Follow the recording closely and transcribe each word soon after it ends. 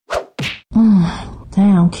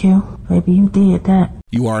Damn, Q. Baby, you did that.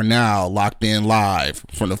 You are now locked in live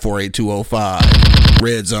from the 48205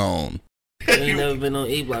 Red Zone. You ain't never been on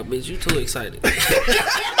E-Block, bitch. You too excited.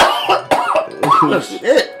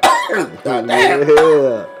 Shit. God damn.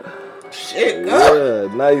 Yeah. Shit, God. Yeah,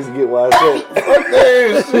 now you get why I said. Fuck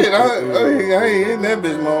that shit. I ain't in that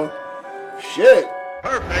bitch, man. Shit.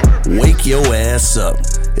 Wake your ass up.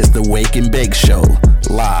 It's the Wake and Bake Show,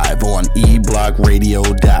 live on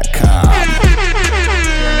eblockradio.com. You're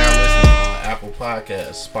now listening on Apple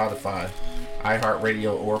Podcasts, Spotify,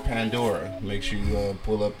 iHeartRadio, or Pandora. Make sure you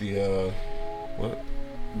pull up the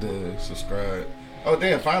subscribe. Oh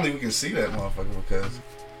damn! Finally, we can see that motherfucker because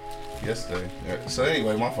yesterday. So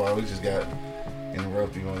anyway, my fault. We just got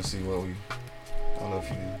interrupted. You want to see what we? I don't know if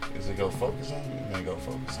you. Is it go focus on? You ain't go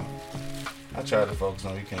focus on. I tried to focus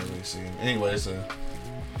on. You can't really see it. Anyway, it's a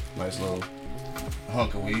nice little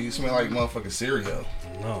hunk of weed. It smell like motherfucking cereal.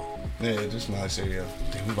 No. Yeah, it just smell like cereal.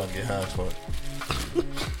 Damn, we about to get high as fuck.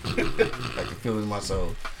 I can feel it in my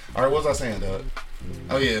soul. All right, what was I saying, Doug?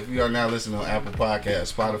 Oh yeah, if you are now listening on Apple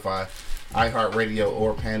Podcasts, Spotify, iHeartRadio,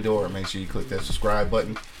 or Pandora, make sure you click that subscribe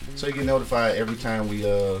button so you get notified every time we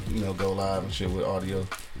go live and shit with audio.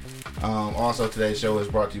 Also, today's show is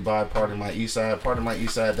brought to you by Pardon My Eastside,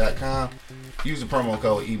 PardonMyEastside.com. Use the promo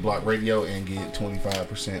code eBlockRadio and get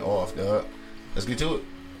 25% off, dog. Let's get to it.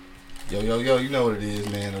 Yo, you know what it is,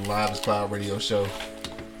 man. The livest cloud radio show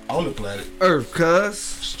on the planet Earth, cuz.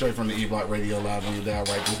 straight from the E-Block Radio live on your dial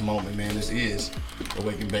right this moment, man. This is the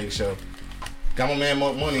Wake and Bake Show. Got my man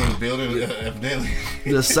Monk Money in the building, evidently.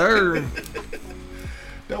 Yes, sir.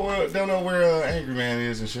 Don't know where Angry Man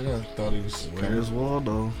is and shit. I thought he was Where's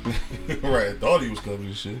Waldo? right, I thought he was coming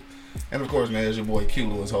and shit. And of course, man, it's your boy Q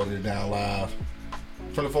Lewis holding it down live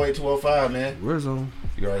from the 48205, man. Where's on?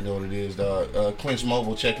 You already know what it is, dog. Clinch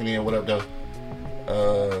Mobile checking in. What up, though?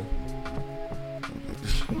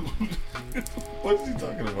 What is he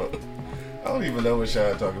talking about? I don't even know what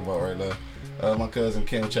Shia talking about right now. My cousin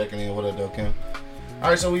Kim checking in. What up, though, Kim? All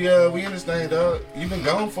right, so we in this thing, dog. You been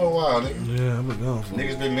gone for a while, nigga. Yeah, I've been gone for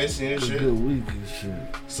Niggas been missing and a shit. good week and shit.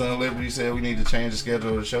 Son of Liberty said we need to change the schedule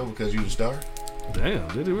of the show because you the star. Damn,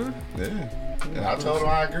 did he really? Yeah. I told him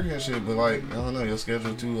I agree and shit, but like, I don't know, your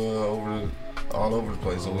schedule too all over the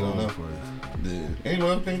place, so we don't know. Yeah.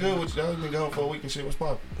 Anyway, it's been good with you, dog. You been gone for a week and shit. What's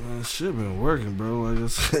poppin'? Shit been working, bro. Like I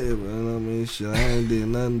said, man. I mean, shit, I ain't did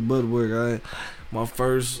nothing but work. My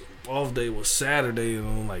first off day was Saturday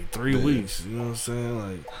in like 3 weeks. You know what I'm saying?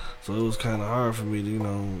 Like, so it was kind of hard for me to, to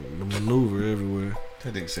maneuver everywhere.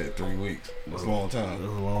 That nigga said 3 weeks. That's a long time.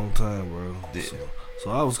 That's a long time, bro. Yeah. So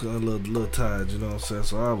I was kind of a little tired, you know what I'm saying?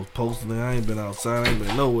 So I was posting it. I ain't been outside. I ain't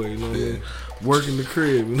been nowhere, you know what I mean? Working the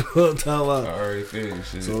crib, you know what I'm talking about? I already feel you,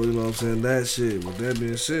 shit. So, you know what I'm saying? That shit. With that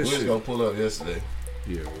being said, we was gonna pull up yesterday.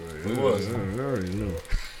 Yeah, right. We was. I already knew.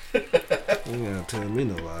 You ain't gotta tell me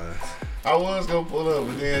no lies. I was gonna pull up,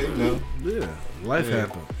 but then, Yeah, life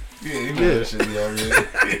happened. Yeah, you know that shit be out here.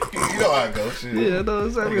 You know how it goes, shit. Yeah, I know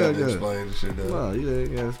exactly how it goes. Explain the shit, though. No, you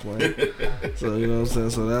ain't gotta explain. So, you know what I'm saying?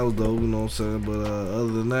 So that was dope, you know what I'm saying? But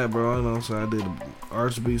other than that, bro, you know what I'm saying? I did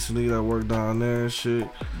Archbeat Sneak. I worked down there and shit.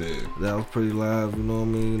 Yeah. That was pretty live, you know what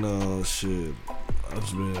I mean? Shit. I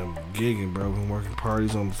just been gigging, bro. Been working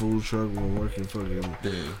parties on the food truck. Been working fucking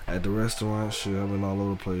at the restaurant. Shit, I've been all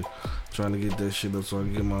over the place trying to get that shit up so I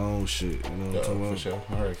can get my own shit. You know what I'm talking about? For sure.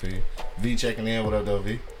 All right, for you. V checking in. What up, though,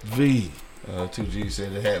 V? V. 2G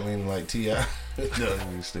said the hat leaning like T.I. That's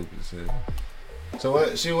really stupid shit. So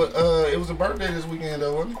what? It was a birthday this weekend,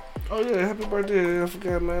 though, wasn't it? Oh yeah, happy birthday! I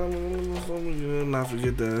forgot, man. I'm not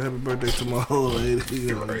forget that. Happy birthday to my old lady.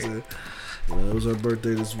 You know what I'm saying? You know, it was her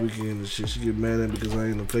birthday this weekend and shit. She get mad at me because I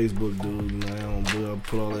ain't a Facebook dude. You know, I don't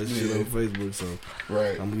put all that shit on Facebook, so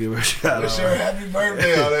right. I'm gonna give her a shout out. Sure, happy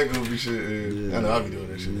birthday, all that goofy shit. Yeah. I know I be doing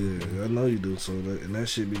that shit. Yeah, I know you do. So that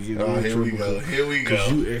shit be getting me in trouble. Here we go.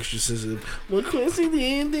 Cause you extra sensitive. Well, Quincy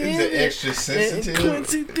did this. Is it extra sensitive?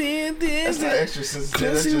 Quincy did this. That's not extra sensitive.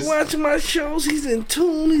 Quincy watching my shows. He's in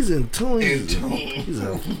tune. He's a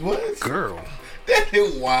what? Girl.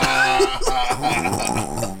 Wow.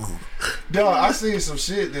 Dog, I seen some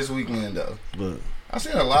shit this weekend though. But I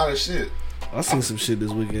seen a lot of shit. I seen some shit this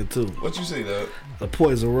weekend too. What you see, dog? A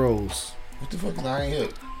Poison Rose. What the fuck is I ain't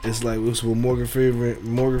hip? It's like it's with Morgan Freeman and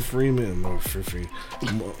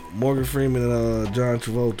John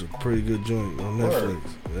Travolta. Pretty good joint on Netflix.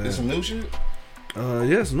 Yeah. It's some new shit? Yeah,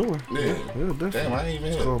 it's newer. Yeah, definitely. Damn, I ain't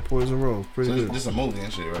even It's called Poison Rose. Pretty good. This a movie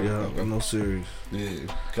and shit, right? Yeah, okay. No series. Yeah,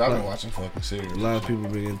 cause I've been watching fucking series. A lot of people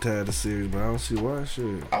been getting tired of series, but I don't see why.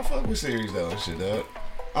 Shit. I fuck with series though and shit, dog.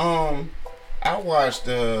 I watched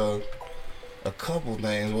a couple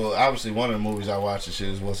things. Well, obviously one of the movies I watched and shit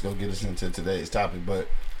is what's gonna get us into today's topic. But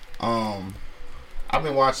I've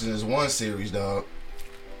been watching this one series, dog.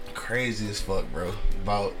 Crazy as fuck, bro.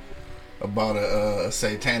 About a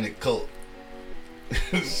satanic cult.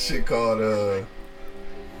 Shit called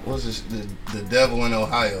what's this? The Devil in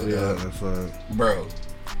Ohio. Yeah, dog. that's right. Bro.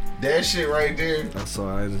 That shit right there. I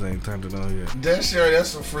saw. I just ain't turned it on yet. That shit, that's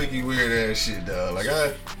some freaky weird ass shit, dog. Like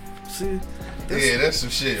See. that's some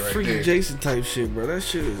shit right freaky there. Jason type shit, bro. That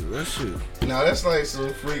shit. Now that's like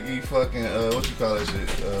some freaky fucking what you call that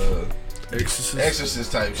shit?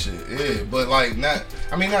 Exorcist type shit. Yeah, but like not.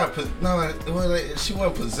 I mean not. No, well, like, she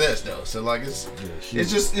wasn't possessed though. So like it's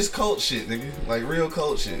it's cult shit, nigga. Like real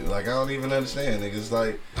cult shit. Like I don't even understand, nigga. It's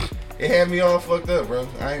like it had me all fucked up, bro.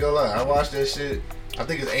 I ain't gonna lie. I watched that shit. I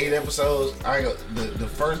think it's 8 episodes. The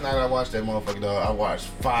first night I watched that motherfucker, dog, I watched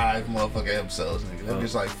 5 motherfucking episodes, nigga. That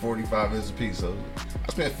bitch like 45 minutes a piece. So I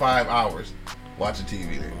spent 5 hours watching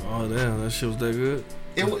TV, nigga. Oh damn, that shit was that good.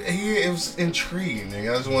 It was intriguing,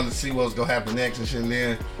 nigga. I just wanted to see what was gonna happen next and shit. And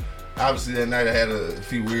then obviously that night I had a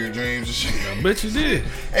few weird dreams and shit. I bet you did.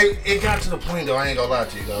 It got to the point though. I ain't gonna lie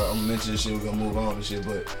to you, dog. I'm gonna mention this shit. We're gonna move on and shit,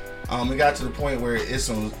 but it got to the point where it's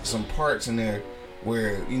some parts in there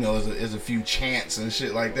where, you know, there's a few chants and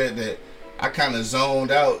shit like that I kind of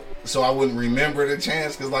zoned out so I wouldn't remember the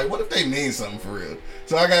chants, because, like, what if they mean something for real?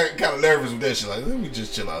 So I got kind of nervous with that shit. Like, let me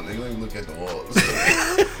just chill out, nigga. Let me look at the walls. You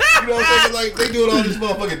know what I'm saying? Like, they doing all this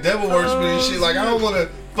motherfucking devil worship and shit. Like, I don't want to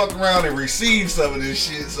fuck around and receive some of this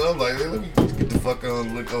shit. So I'm like, hey, let me get the fuck on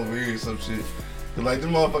and look over here or some shit. Cause, like,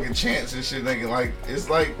 them motherfucking chants and shit, nigga, like, it's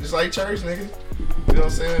like church, nigga. You know what I'm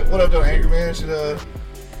saying? What up, though, Angry Man?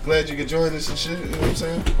 Glad you could join us and shit, you know what I'm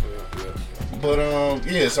saying? But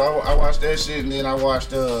yeah, so I watched that shit, and then I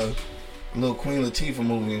watched little Queen Latifah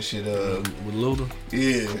movie and shit. With Luda?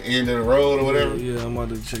 Yeah, End of the Road or whatever. Yeah, I'm about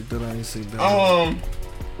to check that out. I ain't seen that.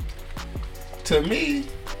 To me,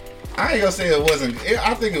 I ain't gonna say it wasn't.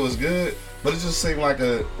 I think it was good, but it just seemed like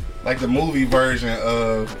the movie version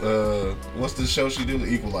of what's the show she do, The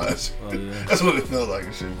Equalizer. Oh yeah. That's what it felt like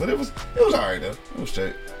and shit. But it was alright though. It was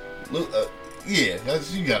straight. Yeah,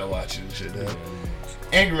 you gotta watch it and shit, though.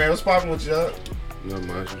 Angry Man, what's poppin' with you, dog? Not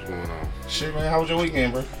much. What's going on? Shit, man, how was your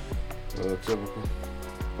weekend, bro? Typical.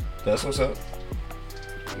 That's what's up.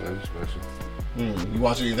 Nothing special. You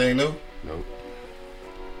watch anything new? Nope.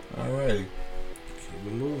 Alrighty. Keep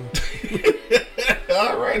it moving.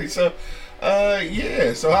 Alrighty, so,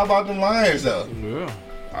 yeah. So how about them Lions, though? Yeah.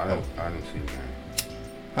 I didn't see that.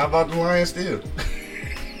 How about the Lions still?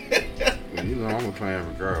 Well, you know, I'm a fan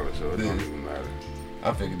regardless, so it don't even matter.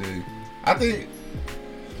 I figured, dude. I think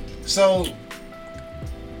so.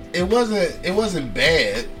 It wasn't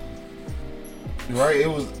bad, right?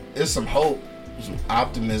 It's some hope, some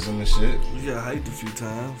optimism and shit. We got hyped a few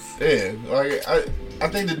times. Yeah, like I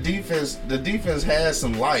think the defense has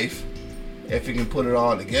some life if it can put it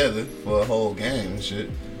all together for a whole game and shit.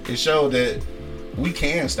 It showed that we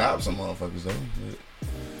can stop some motherfuckers though.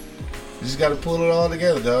 You just gotta pull it all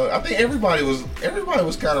together, dog. I think everybody was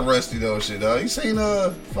kind of rusty though, shit, dog. You seen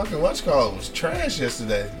fucking whatchamacallit was trash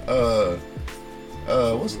yesterday.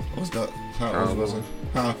 What's the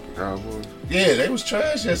Cowboys? Yeah, they was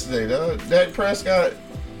trash yesterday, dog. Dak Prescott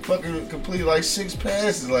fucking completed like 6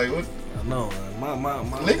 passes. Like what? I know, my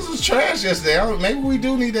Niggas was trash yesterday. Maybe we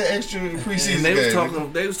do need that extra preseason and they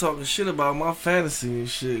game. they was talking shit about my fantasy and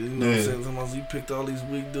shit. You know what I'm saying? Yeah. Sometimes you picked all these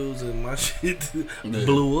weak dudes and my shit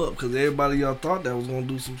blew up because everybody y'all thought that was gonna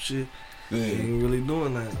do some shit. Yeah. Ain't really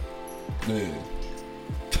doing that. Yeah.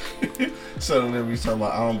 So then we was talking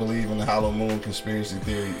about I don't believe in the Hollow Moon conspiracy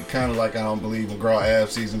theory. Kind of like I don't believe in Graw Ave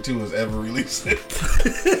season 2 is ever released. They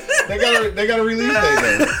got a release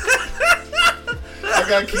date though. I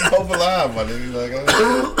gotta keep hope alive, my nigga.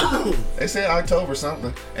 Like, they said October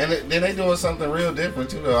something, and then they doing something real different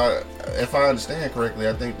too. Though, if I understand correctly,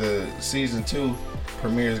 I think the season 2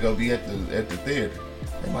 premiere is gonna be at the theater.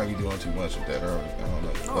 They might be doing too much with that. I don't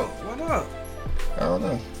know. No, why not? I don't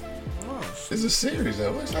know. No. It's a series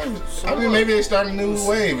though. It's not, I mean, maybe they start a new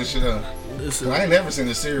wave and shit. I ain't never seen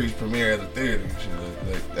a series premiere at the theater and shit.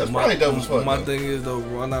 Like, that's probably dope as fuck. My though. thing is though,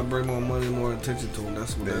 why not bring more money, more attention to them?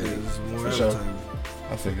 That's what that is. More For sure. advertising.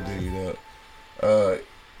 I figured they up.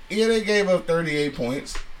 Yeah, they gave up 38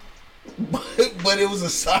 points, but it was a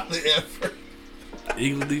solid effort.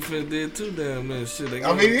 Eagle defense did too, damn man. Shit, they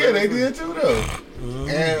They did too though.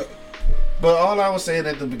 Mm-hmm. But all I was saying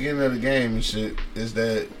at the beginning of the game and shit is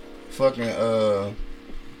that fucking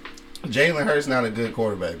Jalen Hurts not a good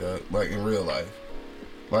quarterback, dog. Like in real life.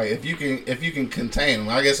 Like if you can contain him,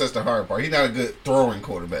 I guess that's the hard part. He's not a good throwing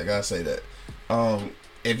quarterback. I say that.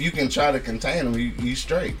 if you can try to contain him, you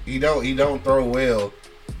straight. He don't throw well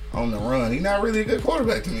on the run. He's not really a good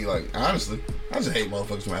quarterback to me. Like, honestly, I just hate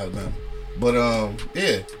motherfuckers from Alabama. But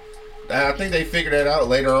yeah, I think they figured that out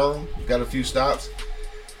later on. Got a few stops.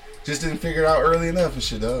 Just didn't figure it out early enough and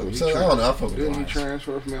shit, though. So I don't know. I fuck with Didn't he Lions.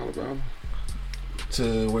 transfer from Alabama?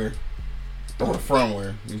 To where? Or from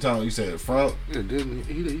where? You said from? Yeah, didn't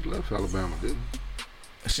he? He left Alabama, didn't he?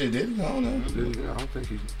 Shit, did he? I don't know. Didn't he? I don't think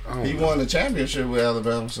he. I don't He know. won the championship with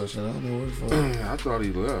Alabama, so shit, I don't know where he's from. I thought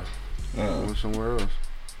he left. Went somewhere else.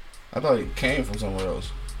 I thought he came from somewhere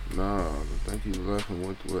else. Nah, I think he left and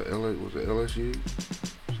went to LA. Was it LSU?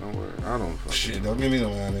 Somewhere. I don't fucking Shit, know. don't give me no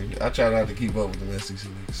line, nigga. I try not to keep up with the SEC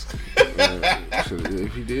niggas. So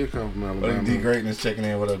if he did come from But Alabama, D Greatness checking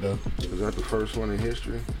in. What up, though? was that the first one in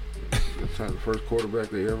history? The first quarterback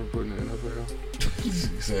they ever put in the NFL? He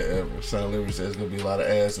said ever. Son Liberty says there's gonna be a lot of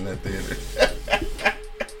ass in that theater.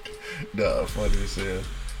 Duh, funny as hell.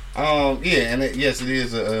 Yeah, and yes, it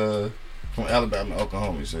is from Alabama to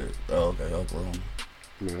Oklahoma. He said, "Oh, okay, Oklahoma."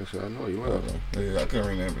 Yeah, that's how I know he left. Okay. Yeah, I couldn't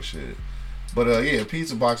remember shit. But yeah,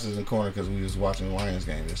 pizza boxes in the corner because we was watching the Lions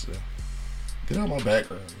game yesterday. Get out of my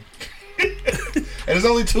background. And there's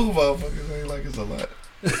only two motherfuckers. Ain't like it's a lot.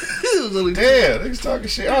 It was only Yeah, niggas talking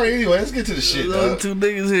shit. All right, anyway, let's get to the shit, dog. two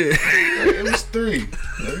niggas here. It was 3.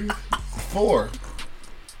 4.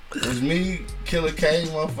 It was me, Killer K,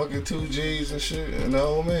 motherfucking 2 G's and shit, and the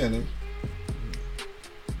old man. Nigga.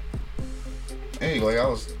 Anyway, I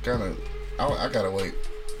was kind of... I gotta wait.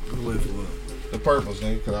 Wait for what? The purples,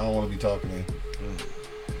 nigga, because I don't want to be talking in.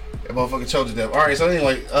 That motherfucking choked to death. Alright, so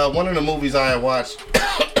anyway, one of the movies I had watched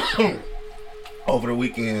over the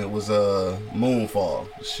weekend was Moonfall.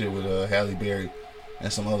 Shit with Halle Berry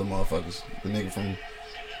and some other motherfuckers. The nigga from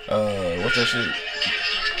what's that shit?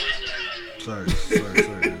 Sorry.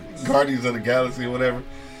 Guardians of the Galaxy or whatever.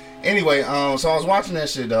 Anyway, so I was watching that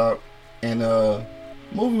shit, dog, and the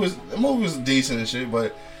movie was decent and shit,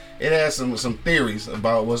 but it has some theories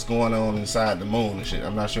about what's going on inside the moon and shit.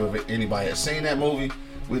 I'm not sure if anybody has seen that movie.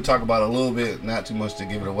 We'll talk about it a little bit, not too much to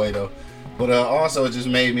give it away though. But also it just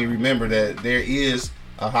made me remember that there is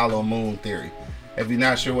a hollow moon theory. If you're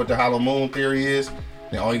not sure what the hollow moon theory is,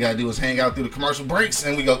 then all you gotta do is hang out through the commercial breaks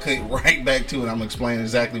and we go cut right back to it. I'm gonna explain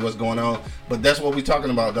exactly what's going on. But that's what we're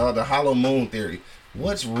talking about, dog. The hollow moon theory.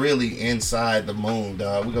 What's really inside the moon,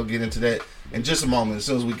 dog? We're gonna get into that in just a moment as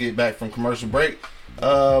soon as we get back from commercial break.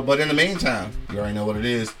 But in the meantime, you already know what it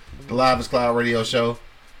is. The Live is Cloud radio show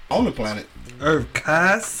on the planet. Earth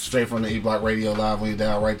cast. Straight from the E Block Radio live on your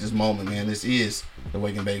dial right this moment, man. This is the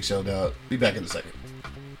Wake and Bake Show, dog. Be back in a second.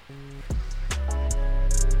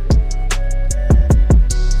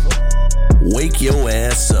 Wake your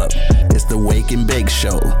ass up. It's the Wake and Bake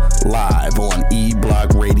Show, live on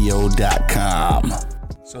eblockradio.com.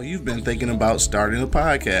 So you've been thinking about starting a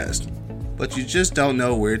podcast, but you just don't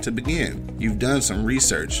know where to begin. You've done some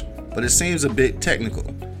research, but it seems a bit technical,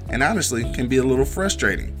 and honestly can be a little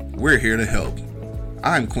frustrating. We're here to help.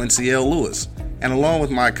 I'm Quincy L. Lewis, and along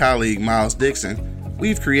with my colleague Miles Dixon,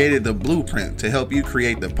 we've created the blueprint to help you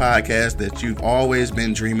create the podcast that you've always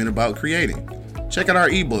been dreaming about creating. Check out our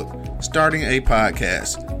ebook, Starting a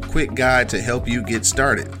Podcast, quick guide to help you get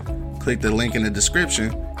started. Click the link in the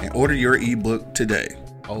description and order your ebook today.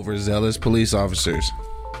 Overzealous police officers.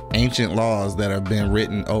 Ancient laws that have been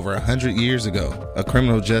written over 100 years ago. A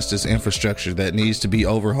criminal justice infrastructure that needs to be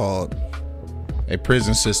overhauled. A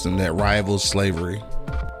prison system that rivals slavery.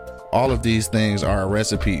 All of these things are a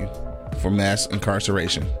recipe for mass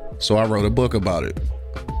incarceration. So I wrote a book about it.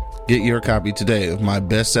 Get your copy today of my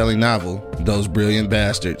best-selling novel, Those Brilliant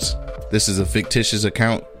Bastards. This is a fictitious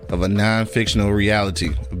account of a non-fictional reality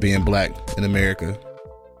of being black in America.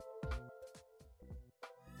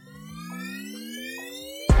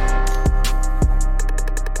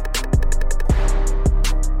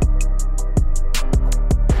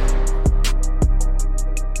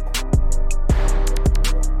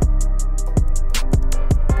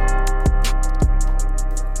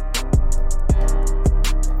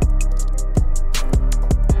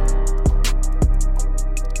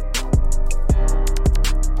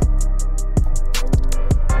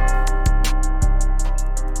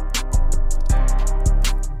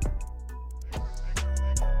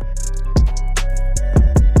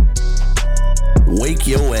 Wake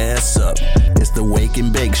your ass up. It's the Wake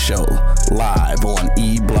and Bake Show, live on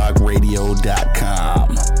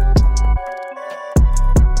eblockradio.com.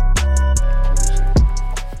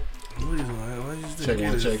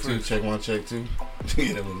 Check one, check two.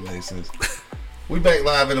 Yeah, that wouldn't make sense. We back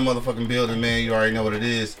live in the motherfucking building, man. You already know what it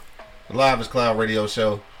is. The Live is Cloud radio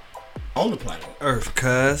show. on the planet. Earth,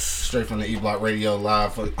 cuz. Straight from the E Block Radio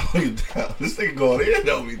live for this thing going in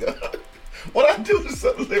on me, dog. What I do to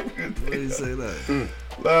something different? Why you say that?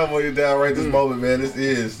 Live on you down right this moment, man. This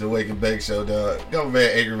is the Wake and Bake Show, dog. Government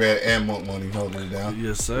Man, Angry Man, and Monk Money holding it down.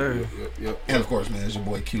 Yes, sir. Yep. And of course, man, it's your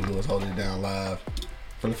boy Q Lewis holding it down live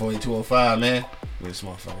from the 48205, man. This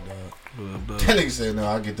motherfucker, dog. What up, That nigga said, no,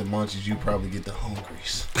 I get the munchies, you probably get the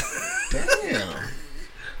hungries. Damn.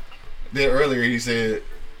 Then earlier he said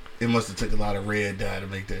it must have took a lot of red dye to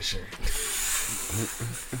make that shirt.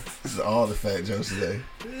 This is all the fat jokes today.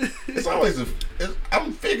 It's always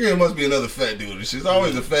I'm figuring it must be another fat dude and shit. It's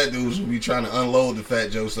always the fat dudes who be trying to unload the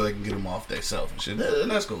fat jokes so they can get them off themselves and shit.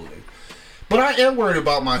 And that's cool, dude. But I am worried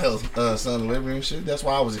about my health, son, delivery and shit. That's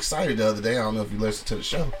why I was excited the other day. I don't know if you listened to the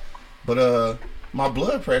show. But my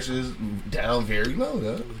blood pressure is down very low,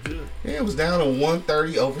 though. Yeah, it was down to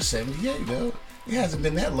 130 over 78, though. It hasn't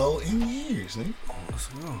been that low in years, nigga. Let's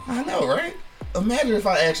go. I know, right? Imagine if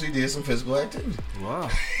I actually did some physical activity. Wow.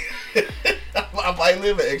 I might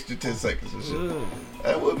live an extra 10 seconds and shit. Yeah.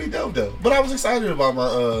 That would be dope, though. But I was excited about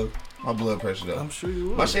my blood pressure, though. I'm sure you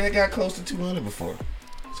would. My shit had got close to 200 before.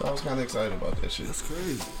 So I was kind of excited about that shit. That's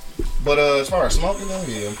crazy. But as far as smoking, though,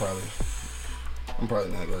 yeah, I'm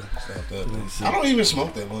probably not going to stop that. see. I don't even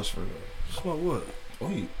smoke that much for real. Smoke what?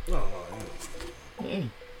 Weed. No.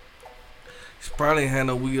 He's probably ain't had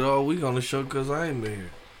no weed all week on the show because I ain't been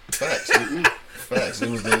here. Facts. Facts. It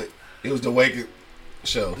was the Wake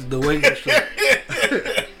show. The Wake show.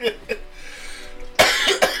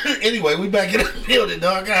 Anyway, we back in the building,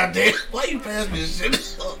 dog. God damn. Why you pass me this shit?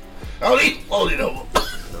 I don't even hold it over.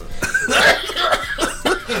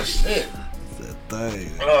 Shit. That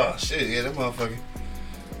thing. Oh, shit. Yeah, that motherfucker.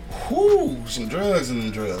 Whoo. Some drugs in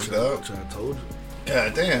them drugs, dog. I told you.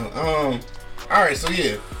 God damn. Alright, so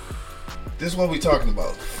yeah. This is what we talking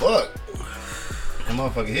about. Fuck. That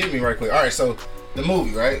motherfucker hit me right quick. Alright, so the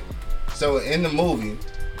movie, right? So in the movie,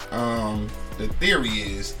 the theory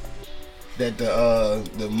is that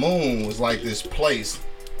the moon was like this place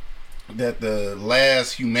that the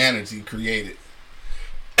last humanity created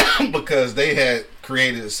because they had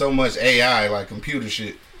created so much AI, like computer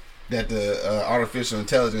shit, that the artificial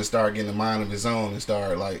intelligence started getting a mind of its own and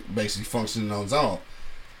started like basically functioning on its own.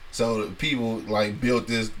 So the people like built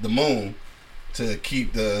the moon to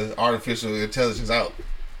keep the artificial intelligence out.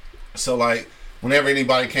 So like whenever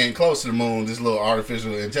anybody came close to the moon, this little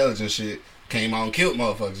artificial intelligence shit came out and killed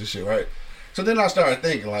motherfuckers and shit, right? So then I started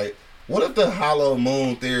thinking like, what if the hollow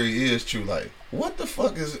moon theory is true? Like, what the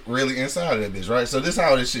fuck is really inside of that bitch, right? So this is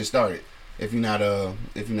how this shit started. If you're not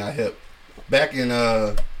hip, back in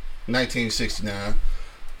 1969,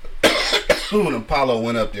 when Apollo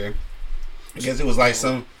went up there, I guess it was like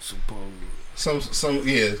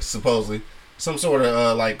supposedly some sort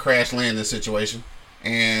of like crash landing situation,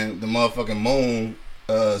 and the motherfucking moon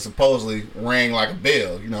supposedly rang like a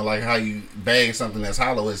bell. You know, like how you bang something that's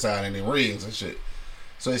hollow inside and it rings and shit.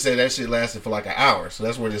 So they said that shit lasted for like an hour. So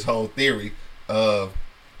that's where this whole theory of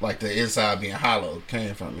like the inside being hollow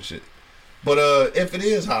came from and shit. But if it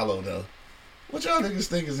is hollow though, what y'all niggas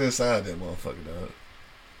think is inside that motherfucker, dog?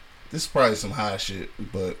 This is probably some high shit,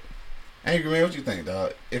 but Angry Man, what you think,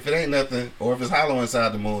 dog? If it ain't nothing, or if it's hollow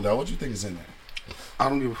inside the moon, dog, what you think is in there? I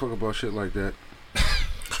don't give a fuck about shit like that.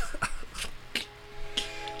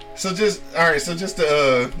 So just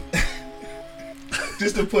to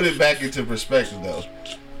just to put it back into perspective though,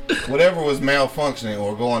 whatever was malfunctioning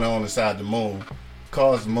or going on inside the moon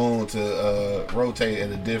caused the moon to rotate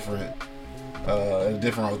at a different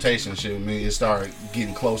rotation. Shit, I mean, it started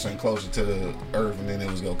getting closer and closer to the Earth, and then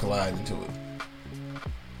it was gonna collide into it.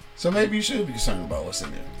 So maybe you should be concerned about what's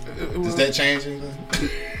in there. Does that change anything?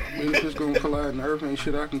 I mean, if it's gonna collide in the Earth, ain't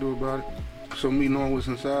shit I can do about it. So me knowing what's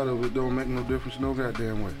inside of it don't make no difference no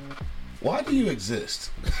goddamn way. Why do you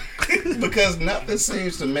exist? Because nothing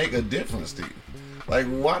seems to make a difference to you. Like,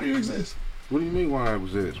 why do you exist? What do you mean why I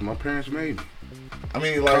exist? My parents made me. I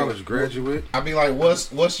mean, like, college graduate. I mean, like,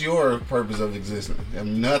 what's your purpose of existing? If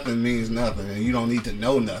nothing means nothing, and you don't need to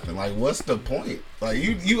know nothing. Like, what's the point? Like,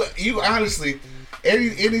 you honestly,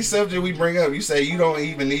 any subject we bring up, you say you don't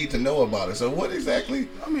even need to know about it. So what exactly?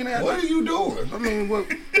 I mean, what are you doing? I mean, what?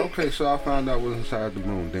 Okay, so I found out what's inside the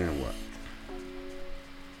moon. Damn what?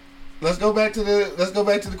 Let's go back to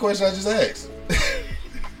the question I just asked.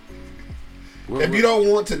 What, if you don't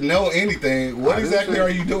want to know anything, what exactly are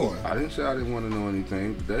you doing? I didn't say I didn't want to know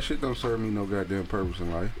anything. That shit don't serve me no goddamn purpose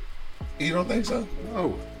in life. You don't think so?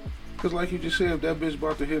 No. Because like you just said, if that bitch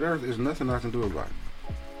about to hit Earth, there's nothing I can do about it.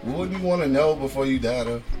 Wouldn't you want to know before you die,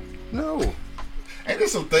 though? No. Ain't there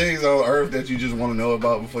some things on Earth that you just want to know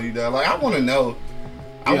about before you die? Like, I want to know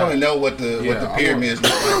I want to know what the pyramids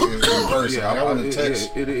look like in person. Yeah, I want to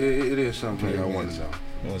touch. It is something I want to know.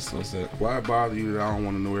 What's that? Why bother you that I don't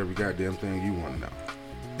want to know every goddamn thing you want to know?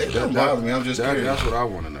 It doesn't bother me. I'm just curious. That's what I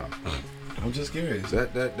want to know. I'm just curious.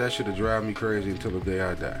 That should have drive me crazy until the day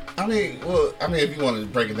I die. I mean, if you want to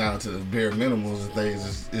break it down to the bare minimums and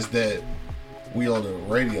things, is that we on a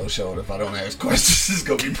radio show, and if I don't ask questions, it's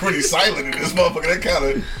gonna be pretty silent in this motherfucker.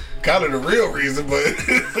 That kind of the real reason, but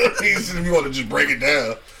if you want to just break it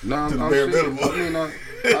down to the bare minimum.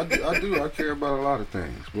 I do. I care about a lot of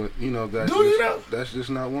things, but that's just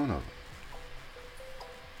not one of them.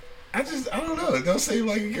 I don't know. It don't seem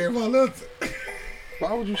like you care about nothing.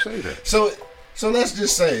 Why would you say that? So let's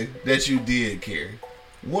just say that you did care.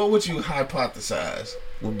 What would you hypothesize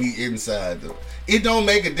would be inside them? It don't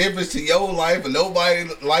make a difference to your life or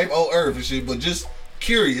nobody's life on Earth and shit, but just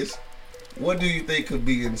curious, what do you think could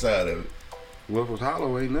be inside of it? Well, if it was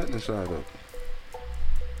hollow, ain't nothing inside of it.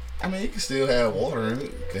 I mean, it can still have water in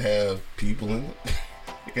it. It can have people in it.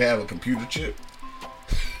 It can have a computer chip.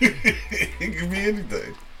 It could be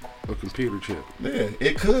anything. A computer chip. Yeah,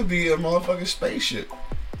 it could be a motherfucking spaceship.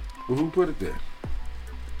 Well, who put it there?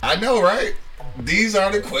 I know, right? These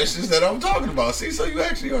are the questions that I'm talking about. See, so you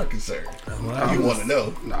actually are concerned. You want to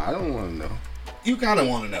know. No, I don't want to know. You kind of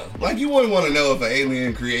want to know. Like, you wouldn't want to know if an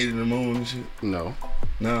alien created the moon and shit. No.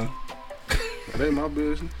 No. That ain't my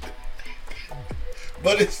business.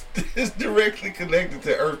 But it's directly connected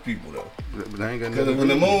to Earth people, though. But I ain't got Because nothing when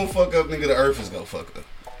to the do moon fuck up, nigga, the Earth is gonna fuck up.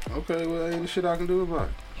 Okay, well, ain't the shit I can do about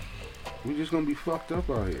it. We just gonna be fucked up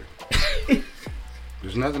out here.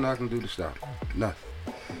 There's nothing I can do to stop it. Nothing.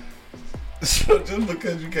 So just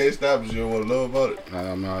because you can't stop it, you don't want to know about it?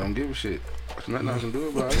 I don't give a shit. There's nothing I can do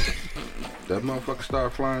about it. That motherfucker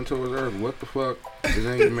start flying towards Earth. What the fuck is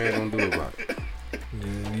angry man gonna do about it?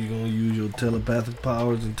 Yeah, you gonna use your telepathic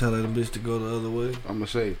powers and tell that bitch to go the other way? I'm gonna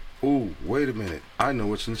say, ooh, wait a minute. I know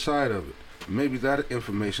what's inside of it. Maybe that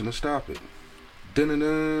information will stop it.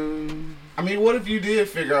 Dun-dun-dun. I mean, what if you did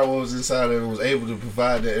figure out what was inside of it and was able to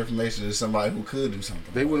provide that information to somebody who could do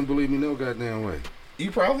something? They wouldn't believe me no goddamn way.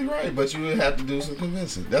 You're probably right, but you would have to do some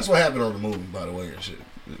convincing. That's what happened on the movie, by the way, and shit.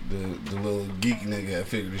 The little geeky nigga had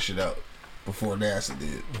figured this shit out before NASA did.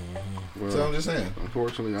 Mm-hmm. Well, so I'm just saying.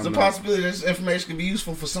 Unfortunately, there's a possibility this information can be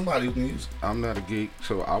useful for somebody who can use it. I'm not a geek,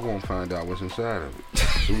 so I won't find out what's inside of it.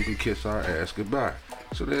 So we can kiss our ass goodbye.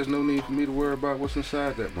 So there's no need for me to worry about what's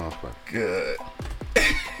inside that motherfucker. Good.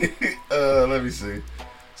 Let me see.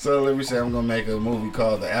 So let me say I'm gonna make a movie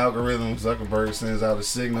called The Algorithm. Zuckerberg sends out a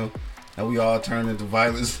signal, and we all turn into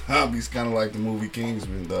violent zombies, kind of like the movie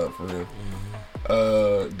Kingsman, dog, for real.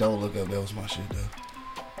 Don't look up. That was my shit,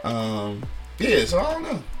 though. Yeah. So I don't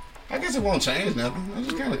know. I guess it won't change nothing. I'm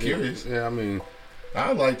just kind of curious. Yeah, I mean,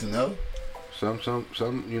 I'd like to know. Some of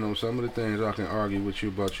the things I can argue with you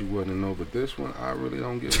about you wouldn't know, but this one I really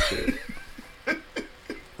don't give a shit.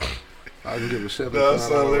 I can give a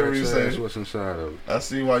 $7 what's inside of it. I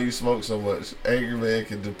see why you smoke so much. Angry man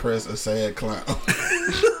can depress a sad clown.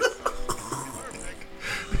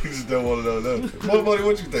 You just don't want to know nothing. Buddy,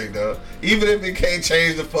 what you think, dog? Even if it can't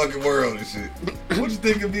change the fucking world and shit, what you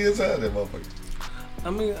think could be inside that motherfucker? I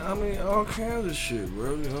mean, all kinds of shit,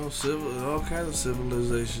 bro. You know, all kinds of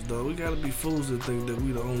civilizations, dog. We gotta be fools to think that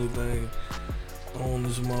we the only thing on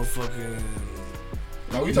this motherfucking.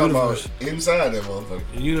 No, we talking about inside that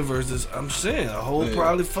motherfucker. Universe is, I'm saying, a whole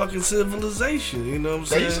probably fucking civilization. You know what I'm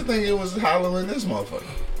saying? They used to think it was hollow in this motherfucker.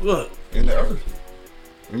 What? In the earth.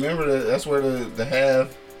 Remember that's where the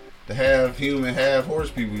half human, half horse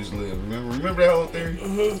people used to live. Remember that whole theory?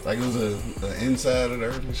 Mm-hmm. Like it was the inside of the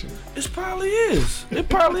earth and shit. It probably is. It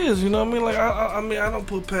probably is. You know what I mean? Like I don't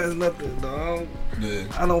put past nothing, dog. Yeah.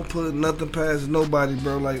 I don't put nothing past nobody,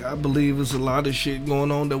 bro. Like I believe there's a lot of shit going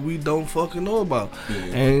on that we don't fucking know about,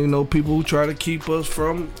 and you know people who try to keep us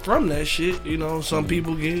from that shit. You know, some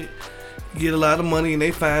people get a lot of money and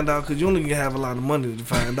they find out, because you only can have a lot of money to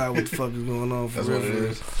find out what the fuck is going on. For That's real, what it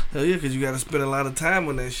is. Hell yeah, because you got to spend a lot of time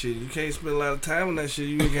on that shit. You can't spend a lot of time on that shit,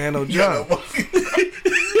 you ain't gonna have no job.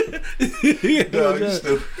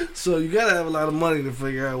 So you got to have a lot of money to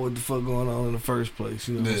figure out what the fuck going on in the first place.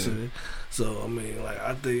 You know what I'm saying? So I mean, like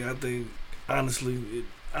I think honestly,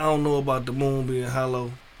 I don't know about the moon being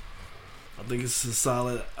hollow. I think it's a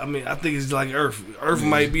solid. I mean, I think it's like Earth. Earth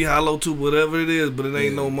might be hollow too, whatever it is, but it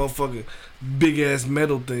ain't no motherfucking big ass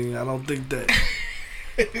metal thing. I don't think that.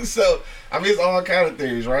 So I mean, it's all kind of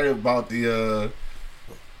theories, right? About the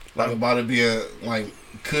about it being like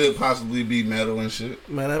could possibly be metal and shit.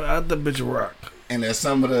 Man, I that bitch a rock. And that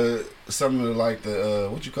some of the like the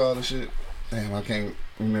what you call the shit? Damn, I can't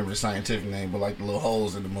remember the scientific name, but like the little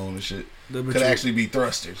holes in the moon and shit could actually be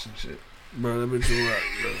thrusters and shit. Bro, that bitch a rock,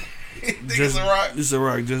 bro. It's a rock. It's a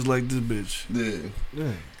rock just like this bitch.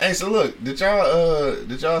 Yeah. Hey, so look, did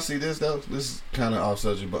y'all see this though? This is kind of off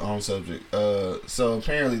subject, but on subject. So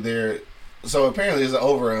apparently there's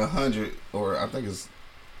over 100, or I think it's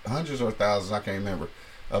hundreds or thousands, I can't remember,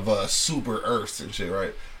 of super Earths and shit,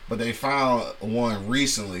 right? But they found one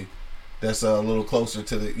recently that's a little closer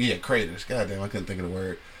to the craters. Goddamn, I couldn't think of the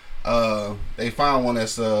word. They found one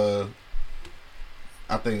that's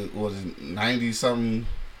I think was 90 something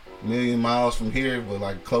million miles from here, but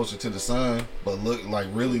like closer to the sun, but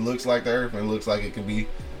really looks like the Earth and looks like it could be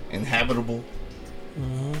inhabitable.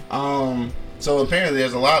 Mm-hmm. So apparently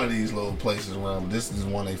there's a lot of these little places around, but this is the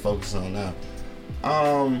one they focus on now.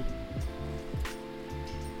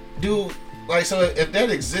 So if that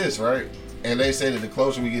exists, right, and they say that the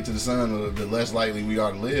closer we get to the sun, the less likely we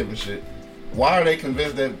are to live and shit, why are they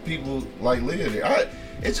convinced that people like live there?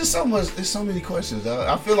 It's just so much. There's so many questions.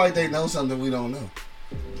 I feel like they know something we don't know,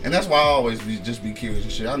 and that's why I always be curious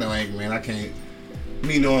and shit. I know Angry Man. I can't.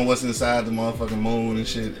 Me knowing what's inside the motherfucking moon and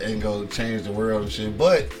shit ain't gonna change the world and shit.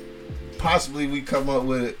 But possibly we come up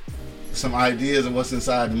with some ideas of what's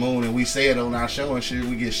inside the moon and we say it on our show and shit.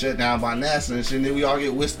 We get shut down by NASA and shit. And then we all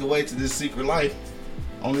get whisked away to this secret life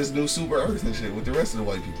on this new super Earth and shit with the rest of the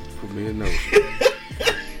white people. For me to know.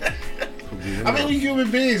 I mean, we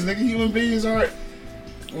human beings, nigga. Human beings are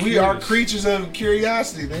creatures of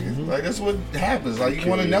curiosity, nigga. Mm-hmm. Like, that's what happens. Like, you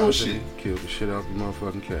want to know shit. Kill the shit out the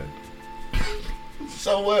motherfucking cat.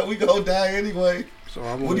 So what? We gonna die anyway. So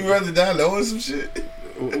would you rather die knowing some shit?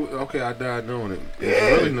 Okay, I died knowing it.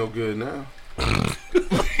 It's really no good now.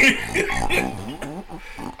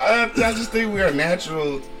 I just think we are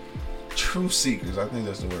natural truth seekers. I think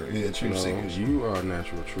that's the word. Yeah, truth seekers. You are a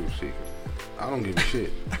natural truth seeker. I don't give a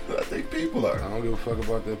shit. I think people are. I don't give a fuck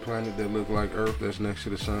about that planet that look like Earth that's next to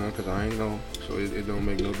the sun, because I ain't know. So it don't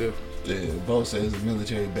make no difference. Yeah, Bo says a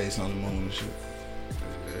military base on the moon and shit.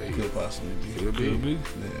 It could possibly be. Could be. Yeah.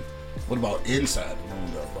 What about inside the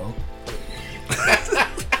moon though, Bo?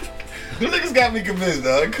 You niggas got me convinced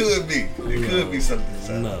though. It could be. It could be something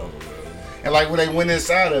inside. No. And like when they went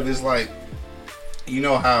inside of it, it's like, you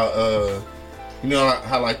know how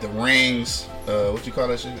like the rings, what you call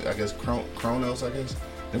that shit? I guess Chronos, I guess.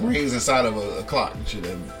 The rings inside of a clock and shit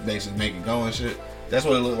that basically make it go and shit. That's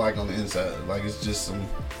what it looked like on the inside. Like it's just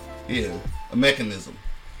a mechanism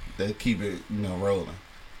that keep it, rolling.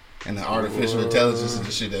 And the artificial intelligence is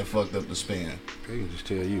the shit that fucked up the spin. They can just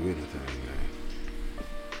tell you anything, man.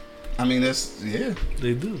 I mean,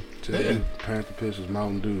 they do. Tell you Panther Piss is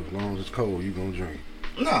Mountain Dew. As long as it's cold, you gonna drink.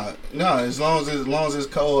 No. As long as it's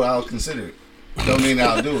cold, I'll consider it. Don't mean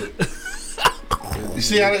I'll do it. You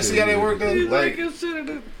see how they work though? Like,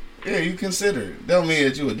 yeah, you consider it. Don't mean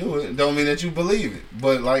that you would do it. Don't mean that you believe it.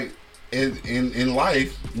 But like in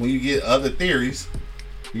life, when you get other theories,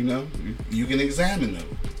 you can examine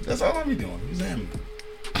them. That's all I be doing, examining them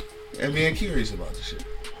and being curious about the shit.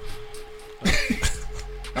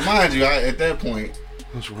 Now, mind you, at that point,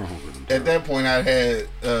 what's wrong with them? At that point, I had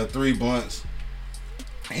 3 blunts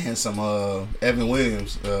and some Evan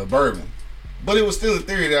Williams bourbon, but it was still a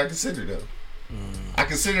theory that I considered though. I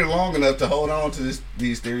considered it long enough to hold on to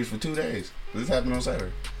these theories for 2 days. This happened on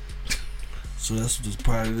Saturday. So that's just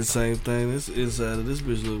probably the same thing this inside of this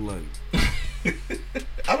bitch look like.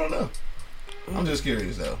 I don't know. I'm just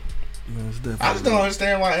curious though. Man, I just don't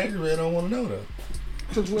understand why Angry Man don't want to know though.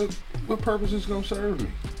 Because what purpose is gonna serve me?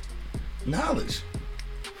 Knowledge.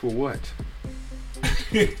 For what?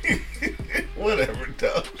 Whatever,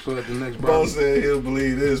 though. So at the next Bo said he'll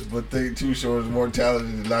believe this, but think Too Short is more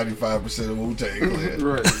talented than 95% of Wu-Tang.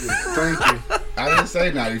 Right. Thank you. I didn't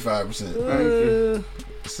say 95%. Thank you.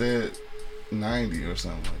 I said 90 or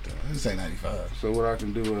something like that. I didn't say 95. So what I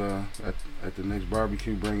can do at the next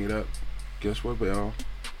barbecue, bring it up. Guess what, y'all?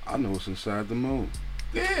 I know what's inside the moon.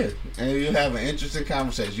 Yeah, and you have an interesting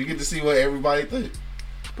conversation. You get to see what everybody thinks.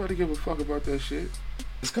 Nobody give a fuck about that shit.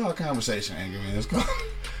 It's called conversation, Angry Man.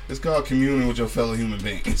 It's called communing with your fellow human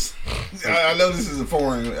beings. I know this is a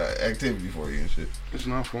foreign activity for you and shit. It's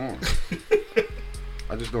not foreign.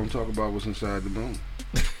 I just don't talk about what's inside the moon.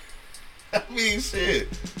 I mean, shit.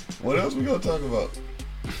 What else we gonna talk about?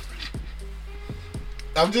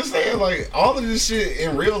 I'm just saying, like, all of this shit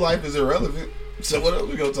in real life is irrelevant. So what else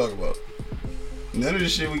we gonna talk about? None of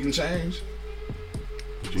this shit we can change.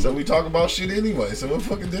 So we talk about shit anyway. So what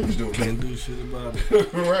fucking difference do it make? Can't do shit about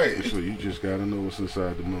it. Right. So you just gotta know what's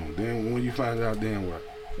inside the moon. Then when you find out, then what?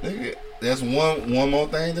 Nigga, that's one more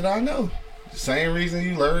thing that I know. Same reason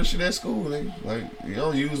you learn shit at school, nigga. Like, you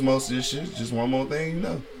don't use most of this shit. Just one more thing you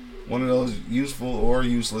know. One of those useful or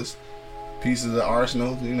useless pieces of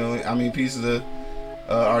arsenal, pieces of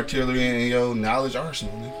artillery in your knowledge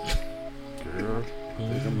arsenal, nigga. Girl,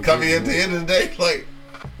 Coming at the end of the day, like,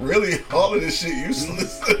 really, all of this shit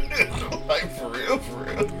useless. Like, for real.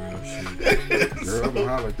 girl, I'm gonna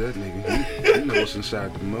holler at that nigga. You know what's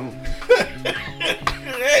inside the moon.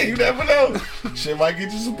 Hey, you never know. Shit might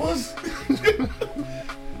get you some pussy.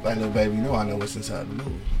 Like, no, baby, you know I know what's inside the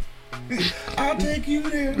moon. I'll take you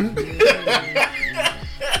there.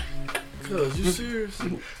 Cuz, you serious?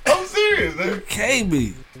 I'm serious, nigga. Can't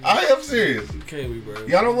be. I am serious. Can't be, bro.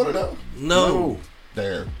 Y'all don't want to know? No.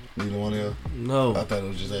 There. Neither one of y'all? No. I thought it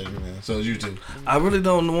was just Adrian, man. So it's you two. I really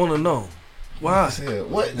don't want to know. Why?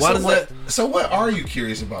 What? Why does that? So what are you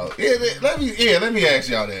curious about? Let me ask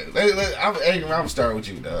y'all that. I'm gonna start with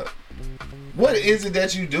you, dog. What is it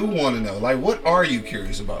that you do want to know? Like, what are you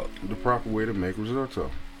curious about? The proper way to make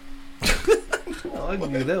risotto. Oh, I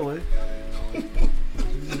can get that way.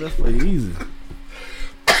 That's pretty easy.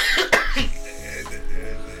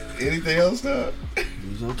 Anything else, dog?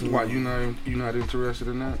 Why you not interested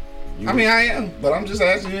in that? I mean, I am, but I'm just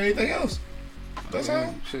asking you anything else. That's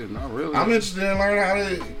all. Shit, not really. I'm interested in learning how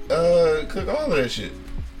to cook all of that shit.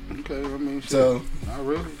 Okay, I mean, shit, So, not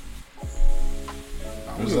really.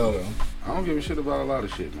 risotto. I don't give a shit about a lot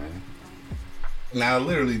of shit, man. Now, I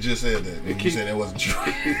literally just said that. And you said that wasn't true.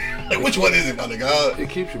 Like, which one is it, my nigga? It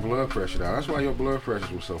keeps your blood pressure down. That's why your blood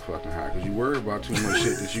pressure was so fucking high. Because you worry about too much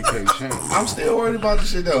shit that you can't change. I'm still worried about the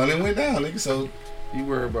shit, though. And it went down, nigga. So, You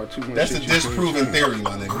worry about too much that's shit. a disproven theory,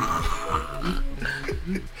 my nigga.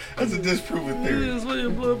 That's a disproven theory. That's why your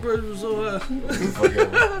blood pressure was so high. Fuck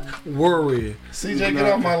it. Worry. CJ,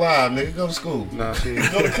 get off my live, nigga. Go to school. Nah, see,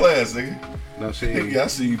 Go to class, nigga. now see, Yeah, I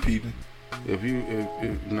see you peeping. if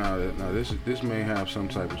this may have some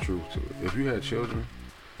type of truth to it. If you had children,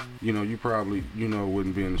 you probably,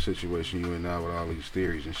 wouldn't be in the situation you in now with all these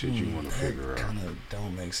theories and shit you want to figure out. Kind of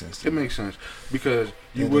don't make sense to It me. makes sense because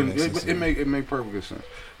you That wouldn't. makes sense to It make perfect good sense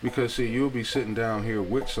because see, you'll be sitting down here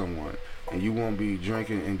with someone and you won't be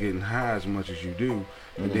drinking and getting high as much as you do,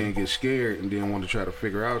 and then get scared and then want to try to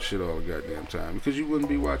figure out shit all the goddamn time because you wouldn't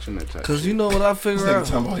be watching that type. Cause of you know what I figure This nigga out?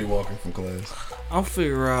 talking about he walking from class. I'm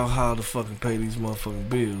figuring out how to fucking pay these motherfucking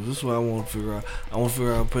bills. This is what I want to figure out. I want to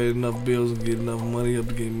figure out how to pay enough bills and get enough money up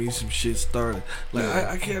to get me some shit started. Like,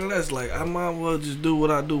 I can't less. Like, I might as well just do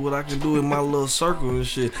what I can do in my little circle and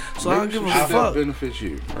shit. So I don't give a shit that fuck. benefits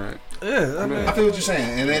you, right? Yeah, I mean, I feel what you're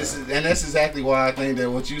saying, and that's exactly why I think that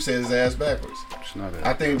what you said is ass backwards. It's not that.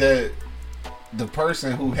 I think that the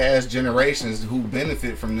person who has generations who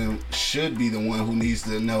benefit from them should be the one who needs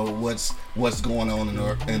to know what's going on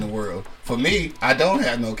in the world. For me, I don't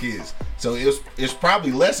have no kids, so it's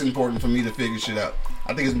probably less important for me to figure shit out.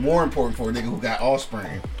 I think it's more important for a nigga who got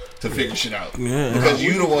offspring to figure shit out. Yeah. Because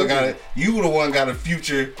you the one got a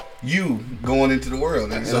future you going into the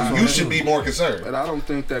world, and so you should be more concerned. But I don't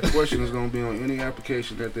think that question is going to be on any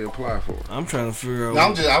application that they apply for. I'm trying to figure out.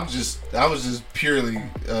 No, I was just purely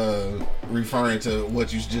referring to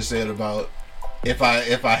what you just said about if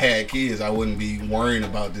I had kids, I wouldn't be worrying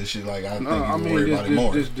about this shit. Like I worry about it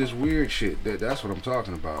more. This weird shit. That's what I'm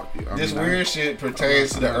talking about. Weird shit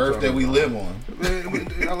pertains to the earth that we live on.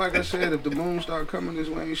 Man, like I said, if the moon start coming this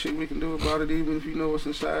way, ain't shit we can do about it. Even if you know what's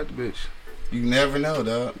inside the bitch. You never know,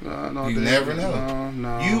 dog. You never know.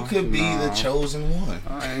 No, you could be the chosen one.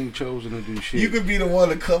 I ain't chosen to do shit. You could be the one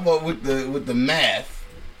to come up with the math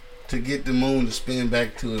to get the moon to spin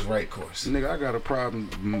back to its right course. Nigga, I got a problem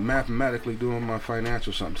mathematically doing my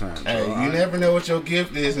financials sometimes. Hey, you never know what your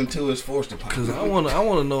gift is until it's forced upon you. Cause I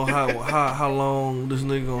wanna know how long this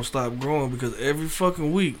nigga gonna stop growing, because every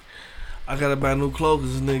fucking week I gotta buy new clothes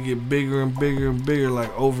cause this nigga get bigger and bigger and bigger,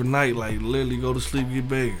 like overnight, like literally go to sleep, get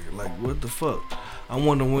bigger. Like what the fuck? I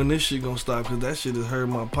wonder when this shit gonna stop, cause that shit is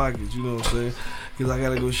hurting my pockets, you know what I'm saying? Cause I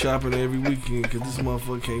gotta go shopping every weekend cause this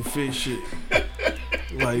motherfucker can't fit shit.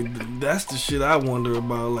 Like that's the shit I wonder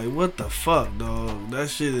about. Like what the fuck, dog? That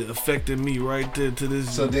shit affected me right there to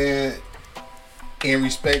this. So then, in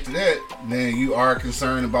respect to that, then you are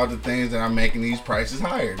concerned about the things that are making these prices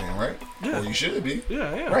higher, then, right? Yeah. Or you should be.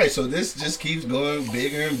 Yeah. Right. So this just keeps going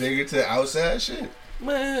bigger and bigger to outside shit.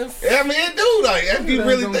 Man, I mean, it do. Like if you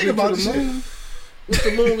really think about the shit. what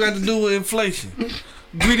the moon got to do with inflation?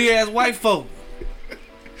 Greedy ass white folk.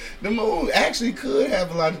 The moon actually could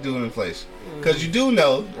have a lot to do with inflation. Because you do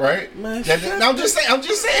know, right? Man, I'm just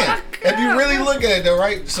saying. If you really look at it, though,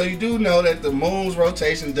 right? So you do know that the moon's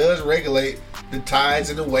rotation does regulate the tides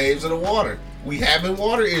and the waves of the water. We having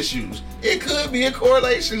water issues. It could be a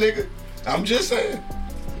correlation, nigga. I'm just saying.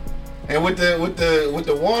 And with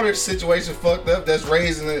the water situation fucked up, that's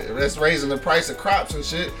raising the price of crops and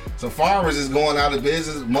shit. So farmers is going out of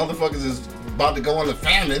business. Motherfuckers is about to go into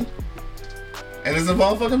famine. And it's a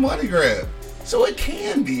motherfucking money grab. So it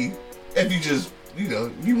can be, if you just, you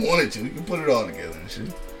wanted to, you can put it all together and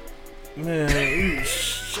shit. Man,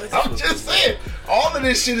 I'm just saying, all of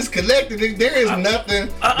this shit is connected. There is nothing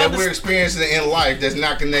that we're experiencing in life that's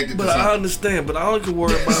not connected but to something. I understand, but I only can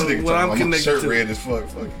worry about what I'm connected shirt to. red as fuck.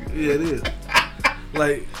 Fuck you. Yeah, it is.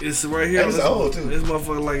 Like, it's right here. It's old, too. This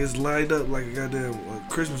motherfucker, like, it's lined up like a goddamn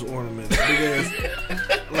Christmas ornament. Big ass.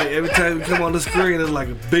 Like, every time we come on the screen, it's like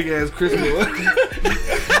a big ass Christmas ornament.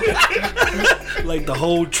 Like the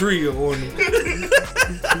whole tree of ornament.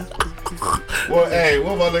 Well, hey,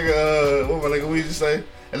 what my nigga Weezy say?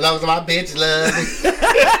 As long as my bitch love me.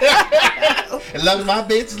 As long as my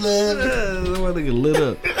bitch love me. My nigga lit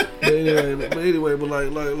up. But anyway,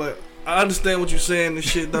 like, I understand what you're saying and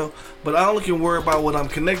shit though, but I only can worry about what I'm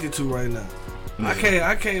connected to right now. Yeah.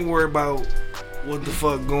 I can't worry about what the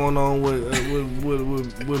fuck going on with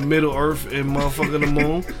Middle Earth and motherfucking the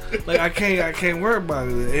moon. Like I can't worry about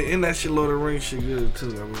it. And that shit Lord of the Rings shit good too.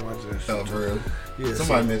 I've been watching that shit. Oh, for real? Yeah.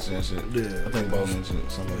 Somebody mentioned that shit. Yeah. I think Bo mentioned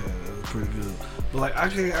it. Something. Yeah, it was pretty good. But like I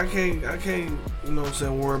can't, you know what I'm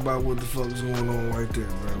saying, worry about what the fuck's going on right there,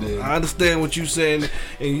 bro. Yeah. I understand what you saying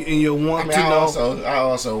and you want to know. I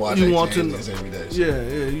also watch you want to know every day. So.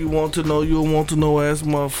 Yeah, you want to know, you a want to know ass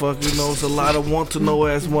motherfucker. You know, it's a lot of want to know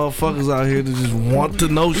ass motherfuckers out here that just want to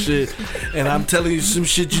know shit. And I'm telling you some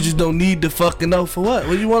shit you just don't need to fucking know for what?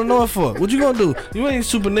 What you want to know it for? What you gonna do? You ain't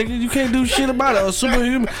super nigga. You can't do shit about it. Or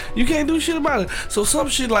superhuman. You can't do shit about it. So some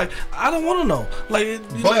shit like I don't want to know. Like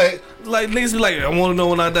niggas be like, I want to know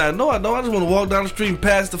when I die. No, I don't. I just want to walk down the street and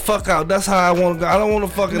pass the fuck out. That's how I want to go. I don't want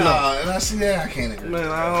to fucking know. Nah, and I see that. I can't agree. Man,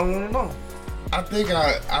 I don't want to know. I think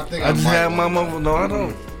I just have my mother. No, I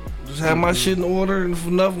don't. Just have my shit in order and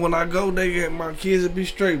enough. When I go, they get my kids to be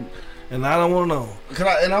straight, and I don't want to know.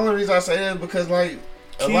 And the only reason I say that is because like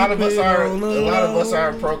a lot of us are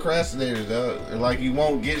procrastinators, dog. Like you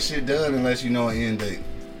won't get shit done unless you know an end date.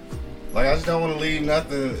 Like I just don't want to leave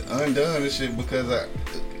nothing undone and shit because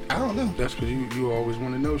I don't know. That's because you always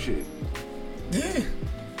want to know shit. Yeah.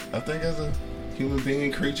 I think as a human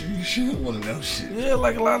being creature, you should want to know shit. Yeah,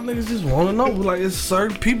 like a lot of niggas just want to know. Like it's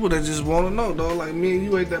certain people that just want to know, dog. Like me and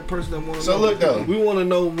you ain't that person that want to know. So look though. We want to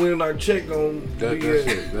know when our check on. That's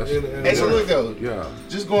it. Hey, so look though. Yeah.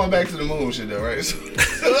 Just going back to the moon shit though, right? So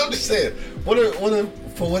I'm just saying, what if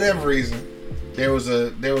for whatever reason, there was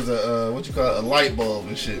a what you call it, a light bulb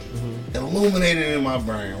and shit illuminated in my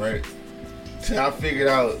brain, right? Till I figured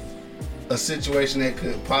out a situation that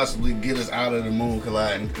could possibly get us out of the moon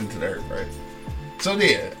colliding into the earth, right? So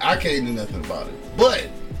yeah, I can't do nothing about it. But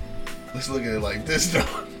let's look at it like this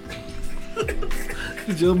though.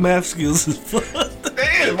 Your math skills is fucked.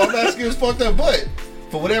 Damn, my math skills fucked up. But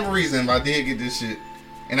for whatever reason, if I did get this shit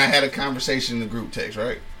and I had a conversation in the group text,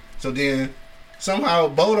 right? So then somehow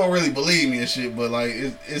Bo don't really believe me and shit, but like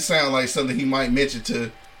it sounds like something he might mention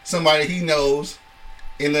to somebody he knows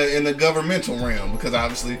in the governmental realm, because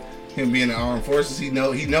obviously him being in the armed forces, he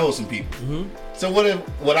knows some people. So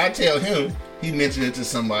what I tell him, he mentioned it to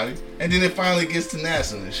somebody, and then it finally gets to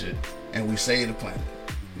NASA and shit, and we save the planet.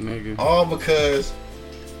 Nigga. All because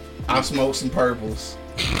I smoked some purples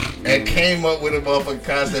and came up with a motherfucking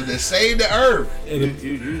concept that saved the earth. You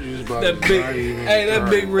just about That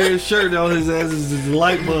big red shirt on his ass is just a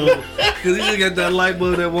light bulb. Cause he just got that light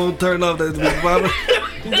bulb that won't turn off. That that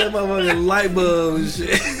motherfucking light bulb and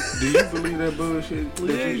shit. Do you believe that bullshit?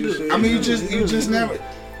 I mean, you just never.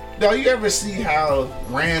 Do you ever see how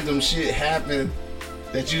random shit happen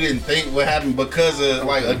that you didn't think would happen because of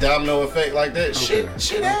like a domino effect like that? Shit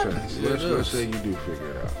happens. Let's say you do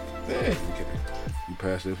figure it out. Yeah. Okay. You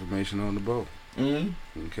pass the information on the boat.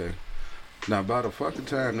 Okay. Now, by the fucking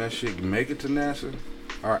time that shit make it to NASA,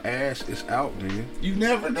 our ass is out, nigga. You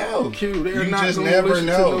never know. Q, they're not just gonna never listen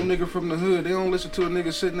know. to no nigga from the hood. They don't listen to a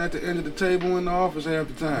nigga sitting at the end of the table in the office half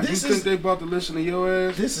the time. You think they about to listen to your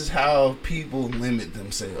ass? This is how people limit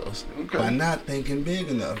themselves by not thinking big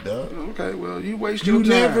enough, dog. Okay, well, you waste your time. You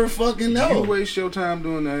never fucking know. You waste your time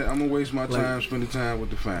doing that. I'm gonna waste my time spending time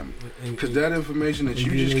with the family. Because that information that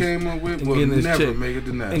you just came up with will never make it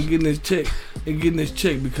to NASA. And getting this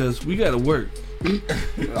check because we gotta work.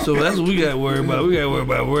 So that's what we gotta worry about. We gotta worry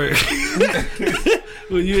about work.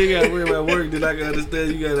 When you ain't gotta worry about work, then I can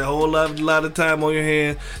understand you got a whole lot of time on your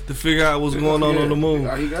hand to figure out what's going on the moon.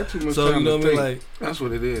 You got too much so time you know to what I think. mean? Like that's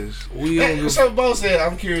what it is. So Bo said,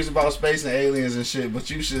 I'm curious about space and aliens and shit, but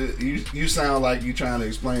you sound like you trying to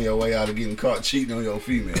explain your way out of getting caught cheating on your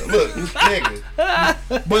female. Look,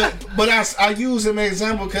 nigga. But I use him as an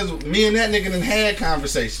example because me and that nigga done had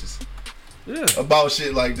conversations about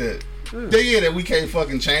shit like that. That we can't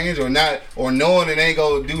fucking change or not, or knowing it ain't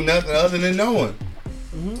gonna do nothing other than knowing.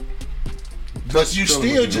 But you tell still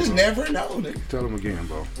them again, just bro. never know, nigga. Tell them again,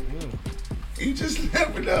 bro. You just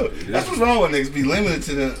never know. That's what's wrong with niggas. Be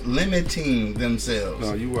limiting themselves.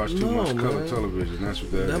 No, you watch too much color television. That's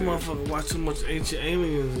what that That is. motherfucker watch too much Ancient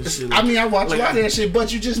Aliens and shit. I mean, I watch Like, a lot of that shit,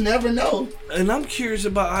 but you just never know. And I'm curious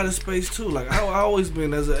about outer space too. Like I always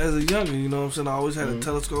been as a youngin', you know what I'm saying? I always had a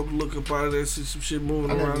telescope to look up out of there, see some shit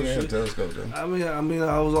moving I around never and had a shit. telescope though. I mean,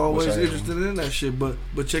 I was always Wish I had interested in that shit, but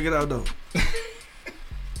check it out though.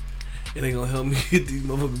 It ain't gonna help me get these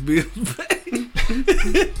motherfucking bills paid.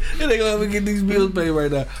 It ain't gonna help me get these bills paid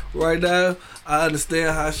right now. Right now, I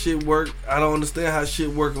understand how shit work. I don't understand how shit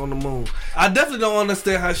work on the moon. I definitely don't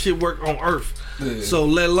understand how shit work on Earth. Yeah. So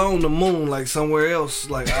let alone the moon, like somewhere else.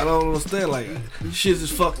 Like I don't understand. Like shit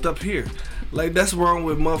is fucked up here. Like that's wrong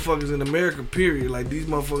with motherfuckers in America. Period. Like these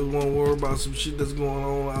motherfuckers won't worry about some shit that's going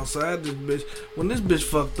on outside this bitch when this bitch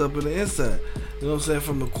fucked up in the inside. You know what I'm saying?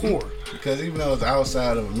 From the core. Because even though it's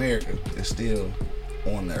outside of America, it's still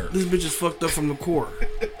on the earth. This bitch is fucked up from the core.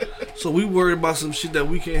 So we worried about some shit that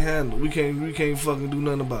we can't handle. We can't fucking do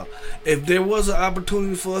nothing about. If there was an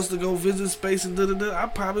opportunity for us to go visit space and I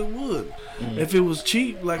probably would. If it was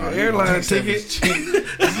cheap, like an airline ticket.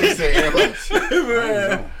 He said airline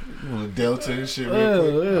ticket. Delta and shit real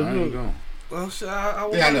quick. I ain't going. Well, shit, I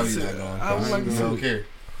would Yeah, I know like to you're see not it. going. I would like to You see don't it. care.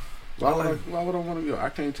 Why would I want to go? I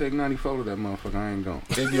can't take 94 to that motherfucker. I ain't going.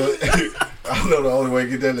 I know the only way to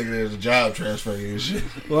get that nigga there is a job transfer and shit.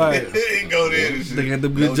 Right. He go there and shit. They got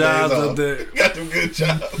them good No jobs days up off. there. Got them good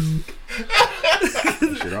jobs.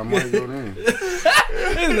 Shit, I might go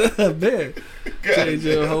there. Man, change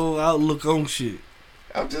your whole outlook on shit.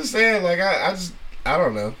 I'm just saying, like, I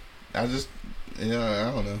don't know. I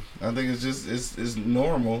don't know. I think it's just, it's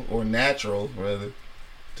normal or natural, rather,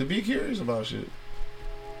 to be curious about shit.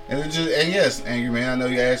 And yes, Angry Man, I know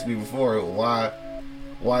you asked me before, why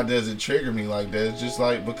does it trigger me like that? It's just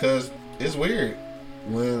like, because it's weird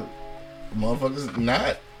when motherfuckers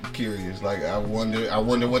not curious. Like, I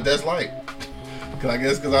wonder what that's like. I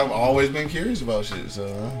guess because I've always been curious about shit, so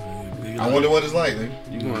I wonder what it's like,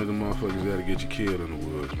 nigga. You one of the motherfuckers that'll get you killed in the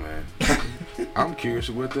woods, man. I'm curious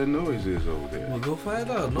of what that noise is over there. Well, go find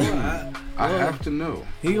out. No, I have to know.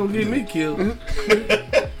 he gonna get me killed.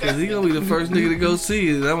 Cause he gonna be the first nigga to go see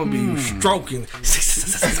it. I'm gonna be stroking.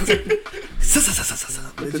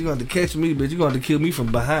 Bitch, you gonna have to catch me, bitch. You gonna have to kill me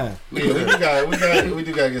from behind. Yeah, we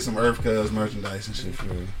do gotta get some Earth Cuz merchandise and shit for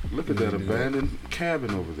you. Look at that abandoned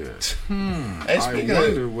cabin over there. Hey, I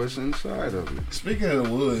wonder what's inside of it. speaking of the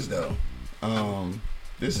woods, though,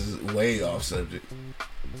 this is way off subject,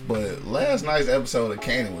 but last night's episode of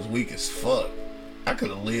Kanan was weak as fuck. I could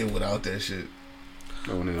have lived without that shit.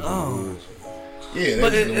 Going into the Oh. woods. Yeah,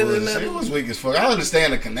 But that it- was, it- it was weak as fuck. I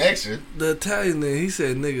understand the connection. The Italian there, he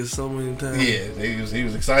said niggas so many times. Yeah, he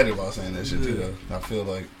was excited about saying that shit too. Though I feel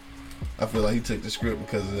like he took the script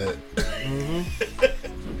because of that.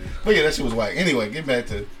 But yeah, that shit was whack. Anyway, get back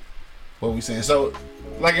to what we saying. So,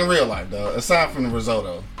 like in real life, though, aside from the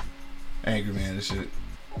risotto, Angry Man and shit,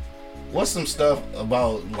 what's some stuff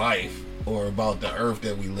about life or about the earth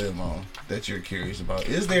that we live on that you're curious about?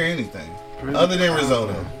 Is there anything other than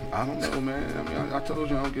risotto? I don't know, man. I mean, I told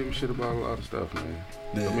you I don't give a shit about a lot of stuff, man.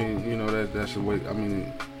 Yeah. I mean, you know that's the way. I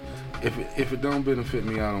mean, if it don't benefit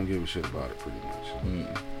me, I don't give a shit about it. Pretty much,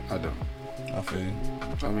 I don't. I feel you.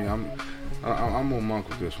 I mean, I'm gonna monk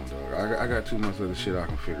with this one, dog. I got too much of the shit I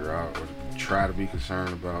can figure out or try to be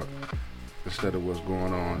concerned about instead of what's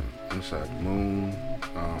going on inside the moon.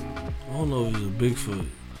 I don't know if he's a Bigfoot.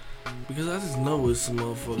 Because I just know it's some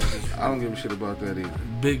motherfuckers. I don't give a shit about that either.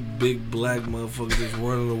 Big black motherfuckers just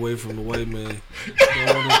running away from the white man.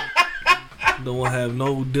 Don't want to have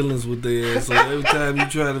no dealings with their ass. So every time you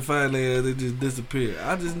try to find their ass, they just disappear.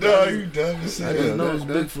 I just know. No, you dumb as I just hell. know it's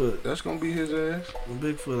Bigfoot. That's gonna be his ass.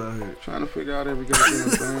 Bigfoot out here. Trying to figure out every goddamn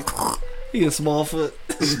thing. He a small foot.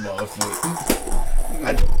 Small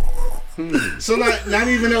foot. So not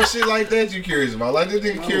even no shit like that you curious about. Like this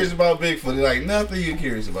nigga curious about Bigfoot. Like nothing you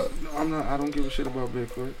curious about. No, I'm not. I don't give a shit about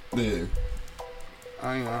Bigfoot. Yeah.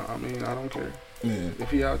 I mean, I don't care. Yeah. If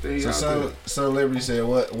he out there, he So out there. some Liberty said,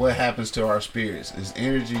 what happens to our spirits? Is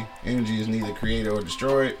energy is neither created or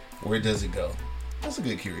destroyed. Where does it go? That's a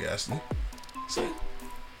good curiosity. See?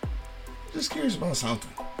 Just curious about something.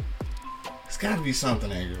 It's gotta be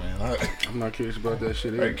something, Angry Man. I'm not curious about that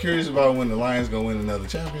shit either. Like curious about when the Lions gonna win another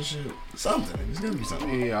championship. Something. It's gotta be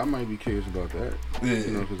something. Yeah, I might be curious about that. Yeah. You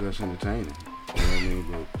know, because that's entertaining. You know what I mean?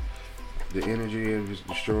 But the energy, if it's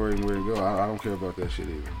destroyed and where it go, I don't care about that shit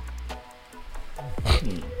either.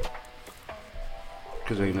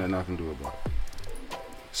 Because ain't nothing I can do about it.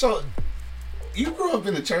 So you grew up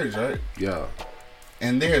in the church, right? Yeah.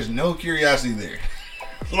 And there's no curiosity there.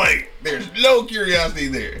 Like, there's no curiosity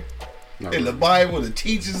there. Not In the really. Bible, the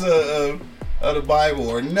teachings of the Bible,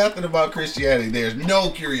 or nothing about Christianity, there's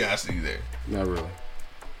no curiosity there. Not really.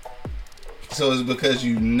 So is it because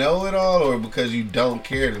you know it all, or because you don't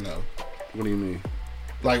care to know? What do you mean?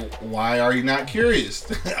 Like, why are you not curious?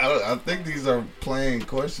 I think these are plain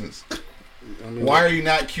questions. I mean, Why are you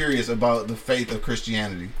not curious about the faith of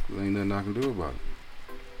Christianity? there ain't nothing I can do about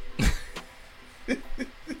it.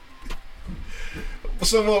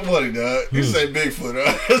 Somewhat money, dog. You say Bigfoot,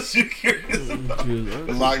 huh? You curious about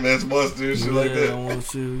the Loch Ness Monster and shit like I that? want to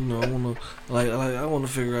see, I want to, I want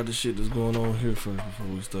to figure out the shit that's going on here first before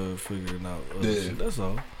we start figuring out other Yeah. shit. That's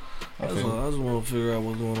all. That's Okay. all. I just want to figure out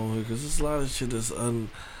what's going on here because there's a lot of shit that's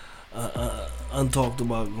untalked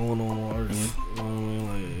about going on Earth. Mm-hmm. You know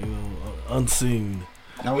what I mean? Like, unseen.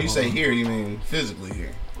 Now, when you say here, you mean physically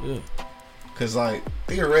here? Yeah. Because, like,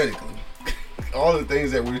 theoretically, all the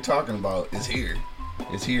things that we're talking about is here.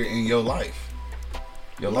 It's here in your life.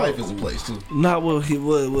 Your life is a place, too. Not what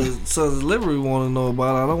Sons of Liberty want to know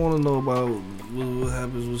about. I don't want to know about what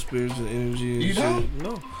happens with spiritual energy and You shit. don't?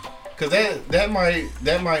 No. Because that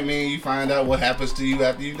might mean you find out what happens to you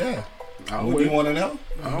after you die. I'll Would wait. you want to know?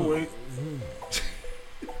 I'll wait.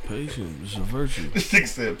 Patience is a virtue. This nigga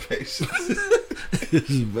said patience. It's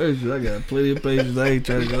a virtue. I got plenty of patience. I ain't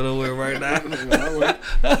trying to go nowhere right now. I'll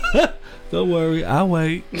wait. Don't worry, I'll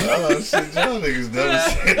wait. Oh, shit, y'all niggas dumb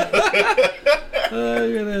as shit. I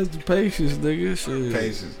gotta have the patience, nigga. Shit.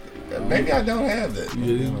 Patience. Maybe I don't have that.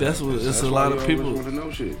 Yeah, that's what. It's That's a why lot you of always people. want to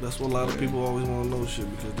know shit. That's what a lot of people always want to know shit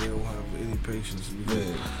because they don't have any patience. Because,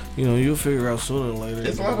 Yeah. you know, you'll figure out sooner or later.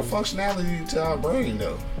 There's a lot of functionality to our brain,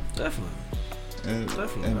 though. Definitely. And,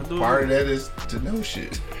 Definitely. I and do part of agree. that is to know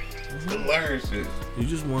shit. To learn shit. You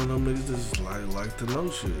just one of them niggas that just like to know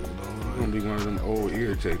shit. You You're know? gonna be one of them old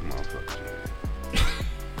ear-taking motherfuckers, man.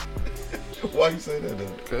 Why you say that,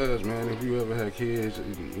 though? Because, man, if you ever had kids,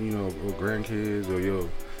 you know, or grandkids, or your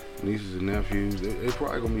nieces and nephews, they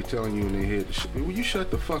probably gonna be telling you in their head, will you shut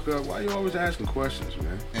the fuck up? Why you always asking questions,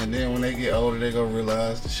 man? And then when they get older, they gonna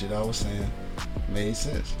realize the shit I was saying made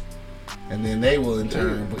sense. And then they will in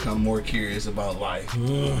turn become more curious about life.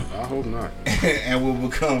 I hope not. And will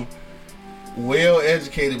become well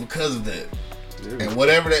educated because of that. Yeah. And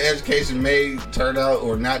whatever the education may turn out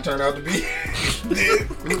or not turn out to be, then,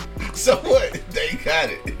 so what? They got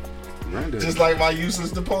it. Granddaddy, Just like my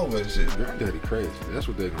useless diploma and shit. granddaddy crazy. That's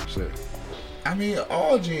what they gonna say. I mean,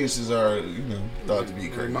 all geniuses are, thought to be Hey,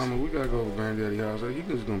 crazy. mama, we gotta go to granddaddy house. You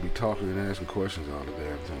just gonna be talking and asking questions all the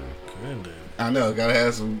damn time. Granddad. I know, gotta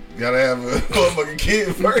have a motherfucking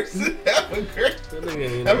kid first. Have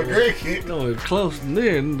a great kid. No, close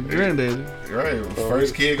near the granddaddy. Right,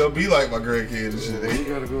 first kid gonna be like my grandkid and shit. We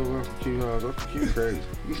gotta go to Uncle Q house. Uncle Q crazy.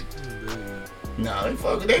 Nah, they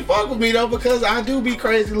fuck with me though because I do be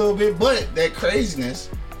crazy a little bit, but that craziness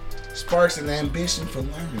sparks an ambition for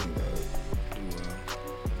learning, dog.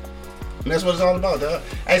 And that's what it's all about, dog.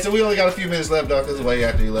 Hey, so we only got a few minutes left, dog, because it's way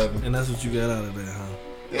after 11. And that's what you got out of that, huh?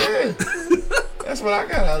 Yeah, that's what I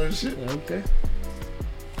got out of the shit. Okay.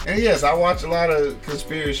 And yes, I watch a lot of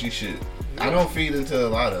conspiracy shit. I don't feed into a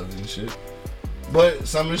lot of it and shit, but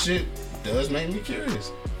some of the shit does make me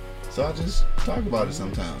curious. So I just talk about it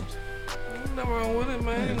sometimes. Nothing wrong with it,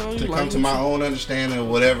 man. You know, To you come to my own understanding of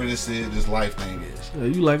whatever this life thing is. Yeah,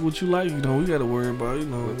 you like what you like. You know, we got to worry about. You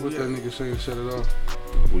know, What that nigga say to set it off?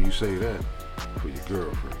 Well, you say that for your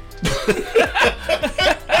girlfriend.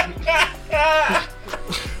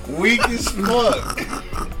 Weak as fuck.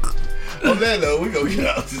 On that note, we gonna get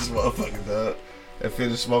out this motherfucker, dog. And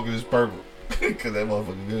finish smoking this purple. Cause that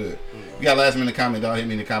motherfucker good. You got a last minute comment, dog. Hit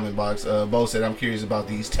me in the comment box. Bo said, I'm curious about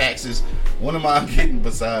these taxes. What am I getting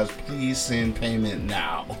besides please send payment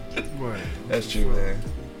now? right. That's true, man.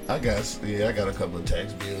 I got a couple of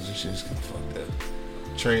tax bills and shit. It's kind of fucked up.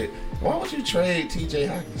 Trade. Why would you trade TJ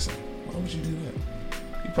Hawkinson? Why would you do that?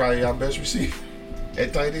 He probably our best receiver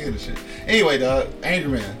at tight end and shit. Anyway, dog.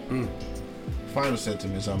 Angry Man. Final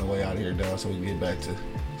sentiments on the way out of here, dog, so we can get back to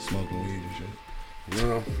smoking weed and shit.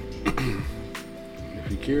 Well, if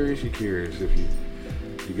you're curious, you're curious. If you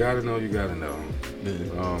gotta know, you gotta know.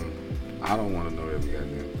 Yeah. I don't want to know every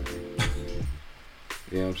goddamn thing.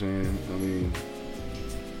 You know what I'm saying? I mean,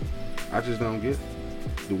 I just don't get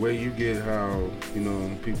the way you get how,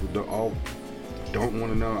 people don't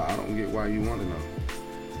want to know. I don't get why you want to know.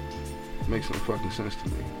 It makes no fucking sense to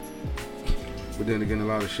me. But then again, a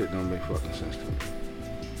lot of shit don't make fucking sense to me.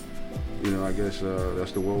 I guess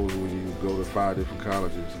that's the woes when you go to 5 different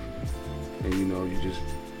colleges and you just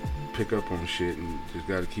pick up on shit and just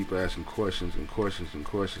got to keep asking questions and questions and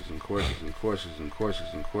questions and questions and questions and questions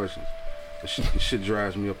and questions. The shit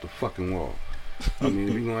drives me up the fucking wall. I mean,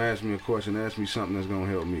 if you're gonna ask me a question, ask me something that's gonna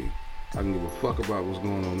help me. I can give a fuck about what's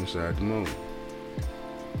going on inside the moon.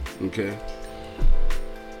 Okay?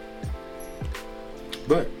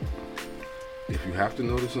 But if you have to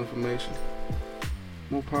know this information,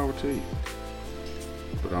 more power to you.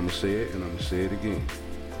 But I'm gonna say it and I'm gonna say it again.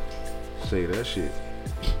 Say that shit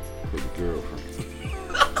for the girlfriend.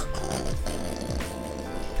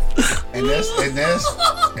 And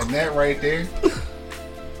that right there,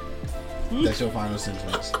 that's your final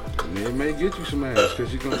sentence. And it may get you some ass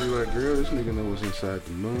because you're gonna be like, girl, this nigga know what's inside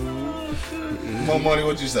the moon. More money,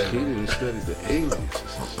 what you say? He didn't study the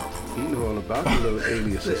aliases. He know all about the little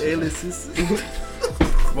aliases. The aliases.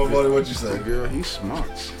 More money, what you say? Girl, he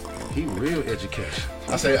smarts. He real education.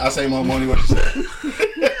 I say more money, what you say?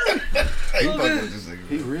 Hey, you fucking with this nigga.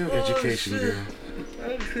 He real education, shit. girl. I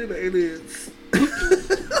see the aliens.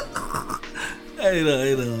 Hey, no,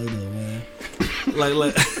 man.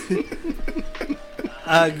 Like,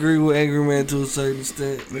 I agree with Angry Man to a certain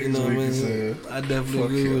extent. You know what I mean? I definitely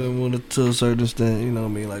agree with him to a certain extent. You know what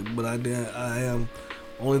I mean? Like, but I am.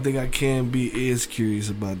 Only thing I can be is curious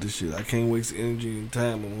about this shit. I can't waste energy and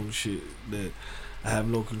time on shit that I have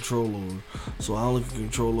no control over. So I only can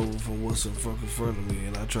control over from what's in fucking front of me,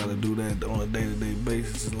 and I try to do that on a day-to-day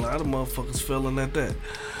basis. And a lot of motherfuckers failing at that.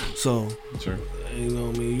 So, sure. You know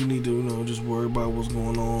what I mean? You need to, just worry about what's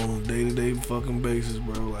going on a day-to-day fucking basis,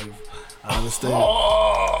 bro. Like, I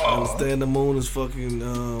understand the moon is fucking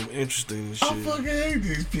interesting and shit. I fucking hate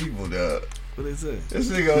these people, dog. What they say? This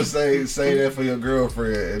nigga gonna say that for your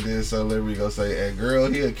girlfriend, and then some liberty gonna say, "Hey,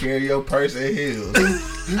 girl, he'll carry your purse and heels."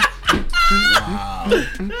 Wow.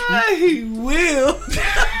 He will.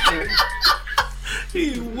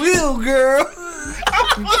 He will, girl. I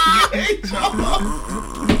fucking hate y'all.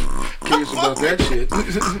 Curious about that shit. I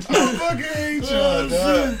fucking hate y'all,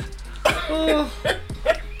 dog.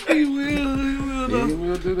 He will. He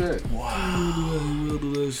will do that. Wow. He will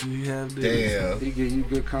do that shit. He have this. Damn. He give you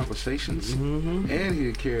good conversations, and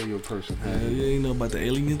he'll carry your person. You ain't know about the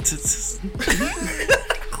aliens.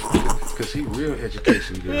 Cause he real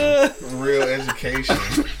education, girl. Real education.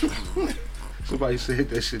 Somebody said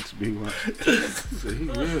that shit to me once. He said he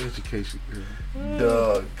real education, girl.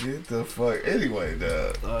 Dog, get the fuck. Anyway,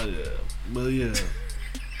 dog. Oh yeah, but yeah.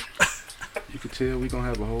 You can tell we gonna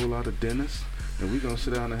have a whole lot of dinners, and we gonna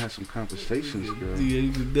sit down and have some conversations, girl. Yeah,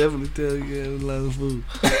 you can definitely tell you have a lot of food.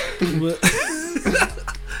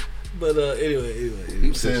 But anyway.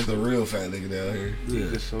 You said the real fat nigga down here.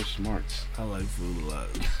 He's just so smart. I like food a lot.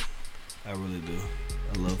 I really do.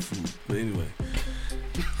 I love food. But anyway,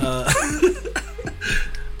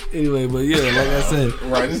 but yeah, like I said,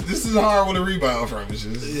 right. This is a hard one to rebound from. It's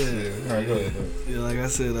just, yeah. All right, go ahead. Yeah, like I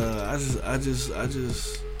said, I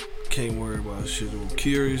just can't worry about shit. I'm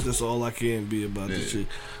curious. That's all I can be about this shit.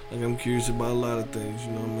 Like I'm curious about a lot of things.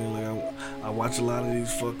 You know what I mean? Like I watch a lot of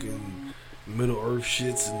these fucking Middle Earth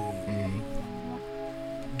shits and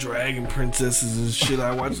dragon princesses and shit.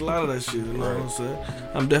 I watch a lot of that shit. You know what I'm saying?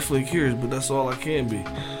 I'm definitely curious, but that's all I can be.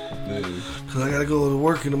 Cause I gotta go to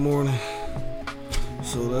work in the morning.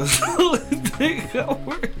 So that's the only thing I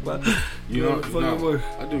worry about. You know, work.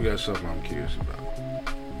 I do got something I'm curious about.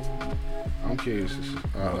 I'm curious.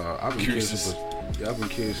 I've been curious. I've been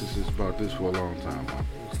curious about this for a long time.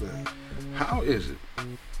 What's that? How is it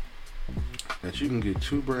that you can get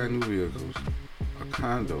 2 brand new vehicles, a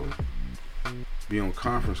condo, be on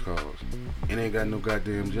conference calls, and ain't got no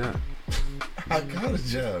goddamn job? I got a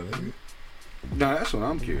job, nigga. Nah, that's what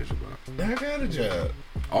I'm curious about. I got a job.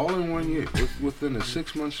 All in 1 year, within a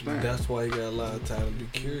 6-month span. That's why you got a lot of time to be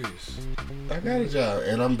curious. I got a job,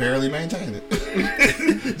 and I'm barely maintaining it.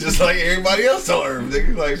 Just like everybody else on Earth,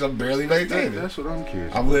 nigga. Like, I'm barely maintaining it. That's what I'm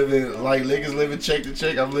curious I'm living, like, niggas living check to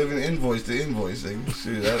check. I'm living invoice to invoice, nigga.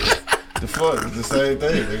 Shit, the fuck, it's the same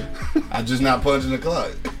thing, nigga. I'm just not punching the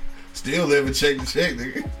clock. Still living check to check,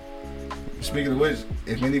 nigga. Speaking of which,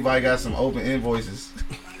 if anybody got some open invoices,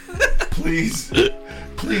 please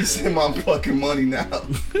send my fucking money now.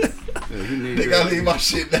 Nigga, I need my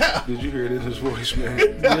shit now. Did you hear it in his voice, man?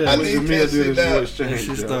 I need that shit now. That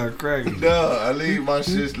shit start cracking. No, I need my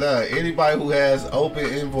shit now. Anybody who has open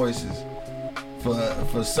invoices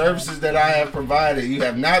for services that I have provided, you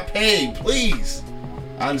have not paid, please.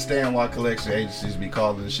 I understand why collection agencies be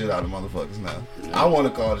calling the shit out of motherfuckers now. I want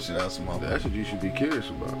to call the shit out of some motherfuckers. That's what you should be curious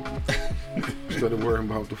about. Instead of worrying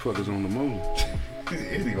about what the fuck is on the moon.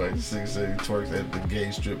 Anyway, this nigga said he twerks at the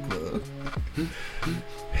gay strip club.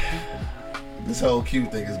 This whole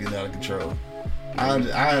cute thing is getting out of control.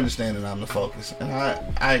 I understand that I'm the focus, and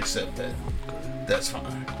I accept that. That's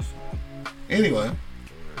fine. Anyway,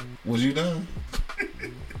 was you done?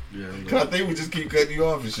 Yeah, I'm Cause I done. think we just keep cutting you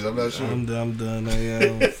off and shit. I'm not sure. I'm done.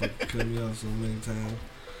 I fucking cut me off so many times.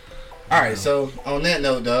 All right, so on that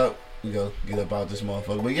note, dog, we go get up out this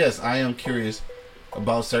motherfucker. But yes, I am curious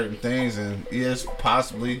about certain things, and yes,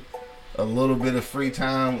 possibly a little bit of free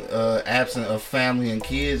time, absent of family and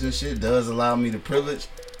kids and shit, does allow me the privilege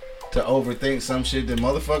to overthink some shit that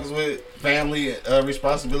motherfuckers with family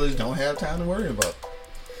responsibilities don't have time to worry about.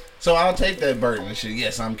 So I'll take that burden and shit.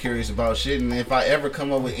 Yes, I'm curious about shit, and if I ever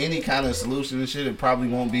come up with any kind of solution and shit, it probably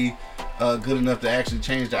won't be good enough to actually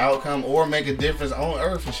change the outcome or make a difference on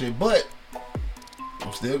Earth and shit. But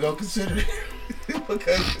I'm still gonna consider it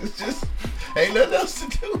because it's just ain't nothing else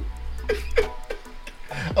to do.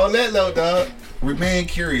 On that note, dog, remain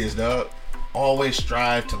curious, dog. Always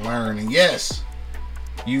strive to learn, and yes,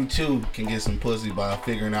 you too can get some pussy by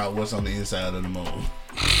figuring out what's on the inside of the moon.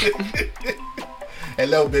 And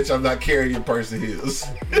no, bitch, I'm not carrying your purse to heels.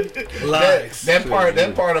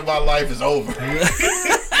 that part of my life is over.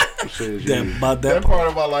 That part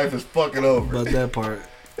of my life is fucking over. About that part.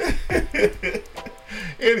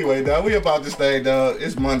 Anyway, dog, we about this thing, dog.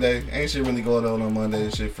 It's Monday. Ain't shit really going on Monday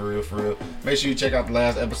and shit, for real. Make sure you check out the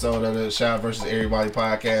last episode of the Shy vs. Everybody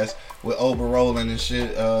podcast with Ober Roland and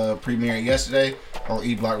shit, premiering yesterday on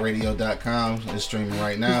eblockradio.com. It's streaming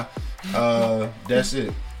right now. That's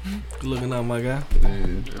it. Good looking out, my guy.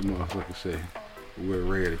 Man, that motherfucker say, we're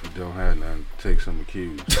red if you don't have nothing. Take some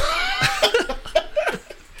accused.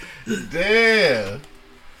 Damn.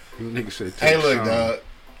 Nigga said, Hey, look, dog.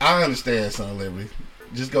 I understand, son, Liberty.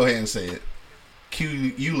 Just go ahead and say it.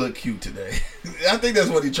 You look cute today. I think that's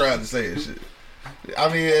what he tried to say and shit.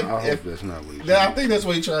 I mean, I hope that's not what he said. I think that's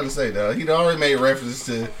what he tried to say, dog. He already made references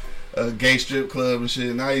to a gay strip club and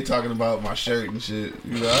shit. Now he talking about my shirt and shit.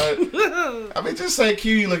 You know, I mean, just say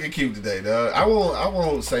Q, you looking cute today, dog. I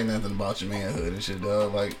won't say nothing about your manhood and shit,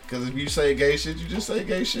 dog. Like, cause if you say gay shit, you just say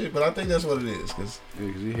gay shit. But I think that's what it is, cause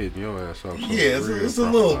he hitting your ass off. Yeah, it's a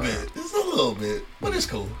little bit. It's a little bit, but it's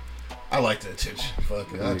cool. I like the attention.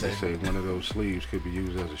 Fuck it, I'll take say one of those sleeves could be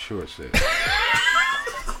used as a short set.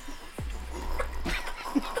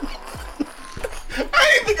 I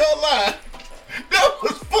ain't even gonna lie. That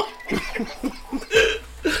was funny.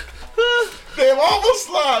 Damn, I almost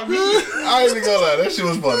slobbed. I ain't even gonna lie. That shit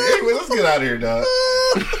was funny. Anyway, let's get out of here, dog.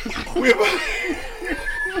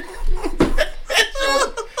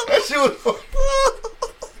 That shit was funny.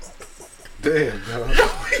 Damn, dog.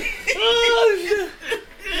 Oh, shit.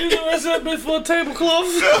 You know that's that bitch for a tablecloth?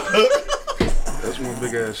 That's one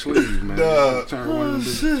big ass sleeve, man. Turn one of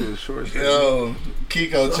them to a short set. Yo,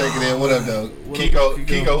 Kiko checking in. What up, though?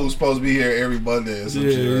 Kiko, who's supposed to be here every Monday or some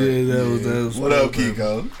shit, right? Yeah, that was what up,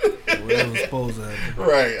 Kiko? That was supposed to happen.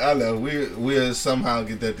 Right, I know. We'll somehow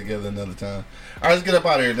get that together another time. All right, let's get up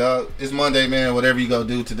out of here, dog. It's Monday, man. Whatever you go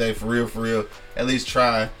do today, for real, at least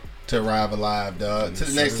try to arrive alive, dog. Yes, Till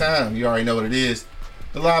the next time, you already know what it is.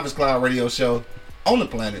 The Live is Cloud radio show on the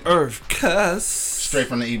planet Earth, cuss. Straight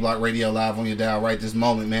from the E-Block Radio, live on your dial right this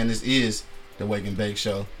moment, man. This is the Wake and Bake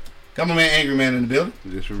Show. Got my man Angry Man in the building.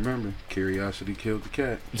 Just remember, curiosity killed the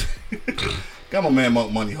cat. Got my man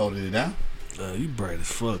Monk Money holding it down. You bright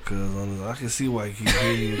as fuck, cuz. I can see why you keep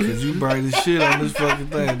hitting you, because you bright as shit on this fucking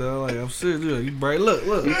thing, dog. Like, I'm serious. You bright. Look.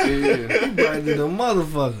 Yeah. You bright than a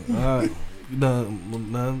motherfucker. All right. You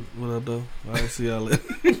done? What up, though? All right, see y'all later.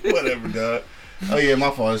 Whatever, dog. Oh, yeah, my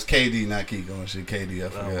fault. It's KD, not Kiko and shit. KD, I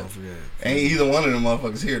forgot. Ain't either one of them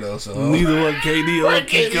motherfuckers here, though. So neither one KD or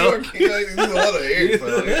Kiko. Neither one of them here.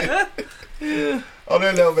 So, yeah. On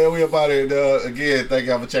that note, man, we up out here, dog. Again, thank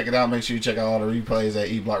y'all for checking out. Make sure you check out all the replays at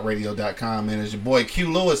eblockradio.com, man. It's your boy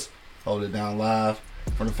Q Lewis. Hold it down live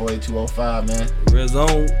from the 48205, man. Red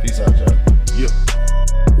Zone. Peace out, y'all. Yep.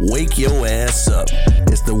 Wake your ass up.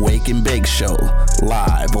 It's the Wake and Bake Show,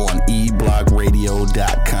 live on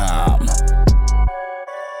eblockradio.com.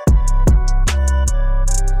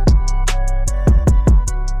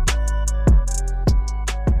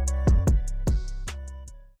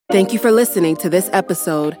 Thank you for listening to this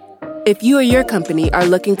episode. If you or your company are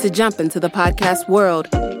looking to jump into the podcast world,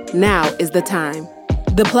 now is the time.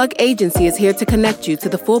 The Plug Agency is here to connect you to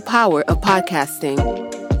the full power of podcasting.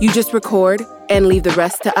 You just record and leave the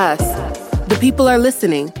rest to us. The people are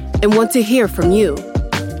listening and want to hear from you.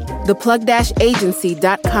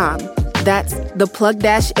 theplug-agency.com. That's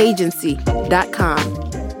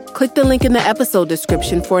theplug-agency.com. Click the link in the episode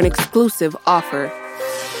description for an exclusive offer.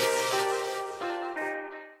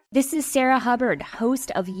 This is Sarah Hubbard,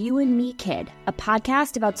 host of You and Me Kid, a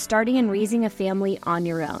podcast about starting and raising a family on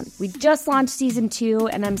your own. We just launched season 2,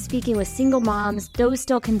 and I'm speaking with single moms, those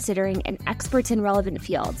still considering, and experts in relevant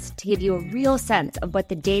fields to give you a real sense of what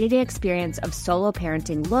the day-to-day experience of solo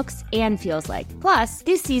parenting looks and feels like. Plus,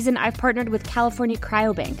 this season, I've partnered with California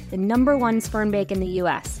Cryobank, the #1 sperm bank in the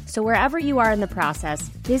U.S. So wherever you are in the process,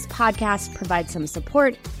 this podcast provides some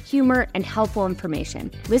support, humor, and helpful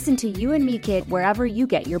information. Listen to You and Me Kid wherever you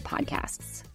get your podcasts.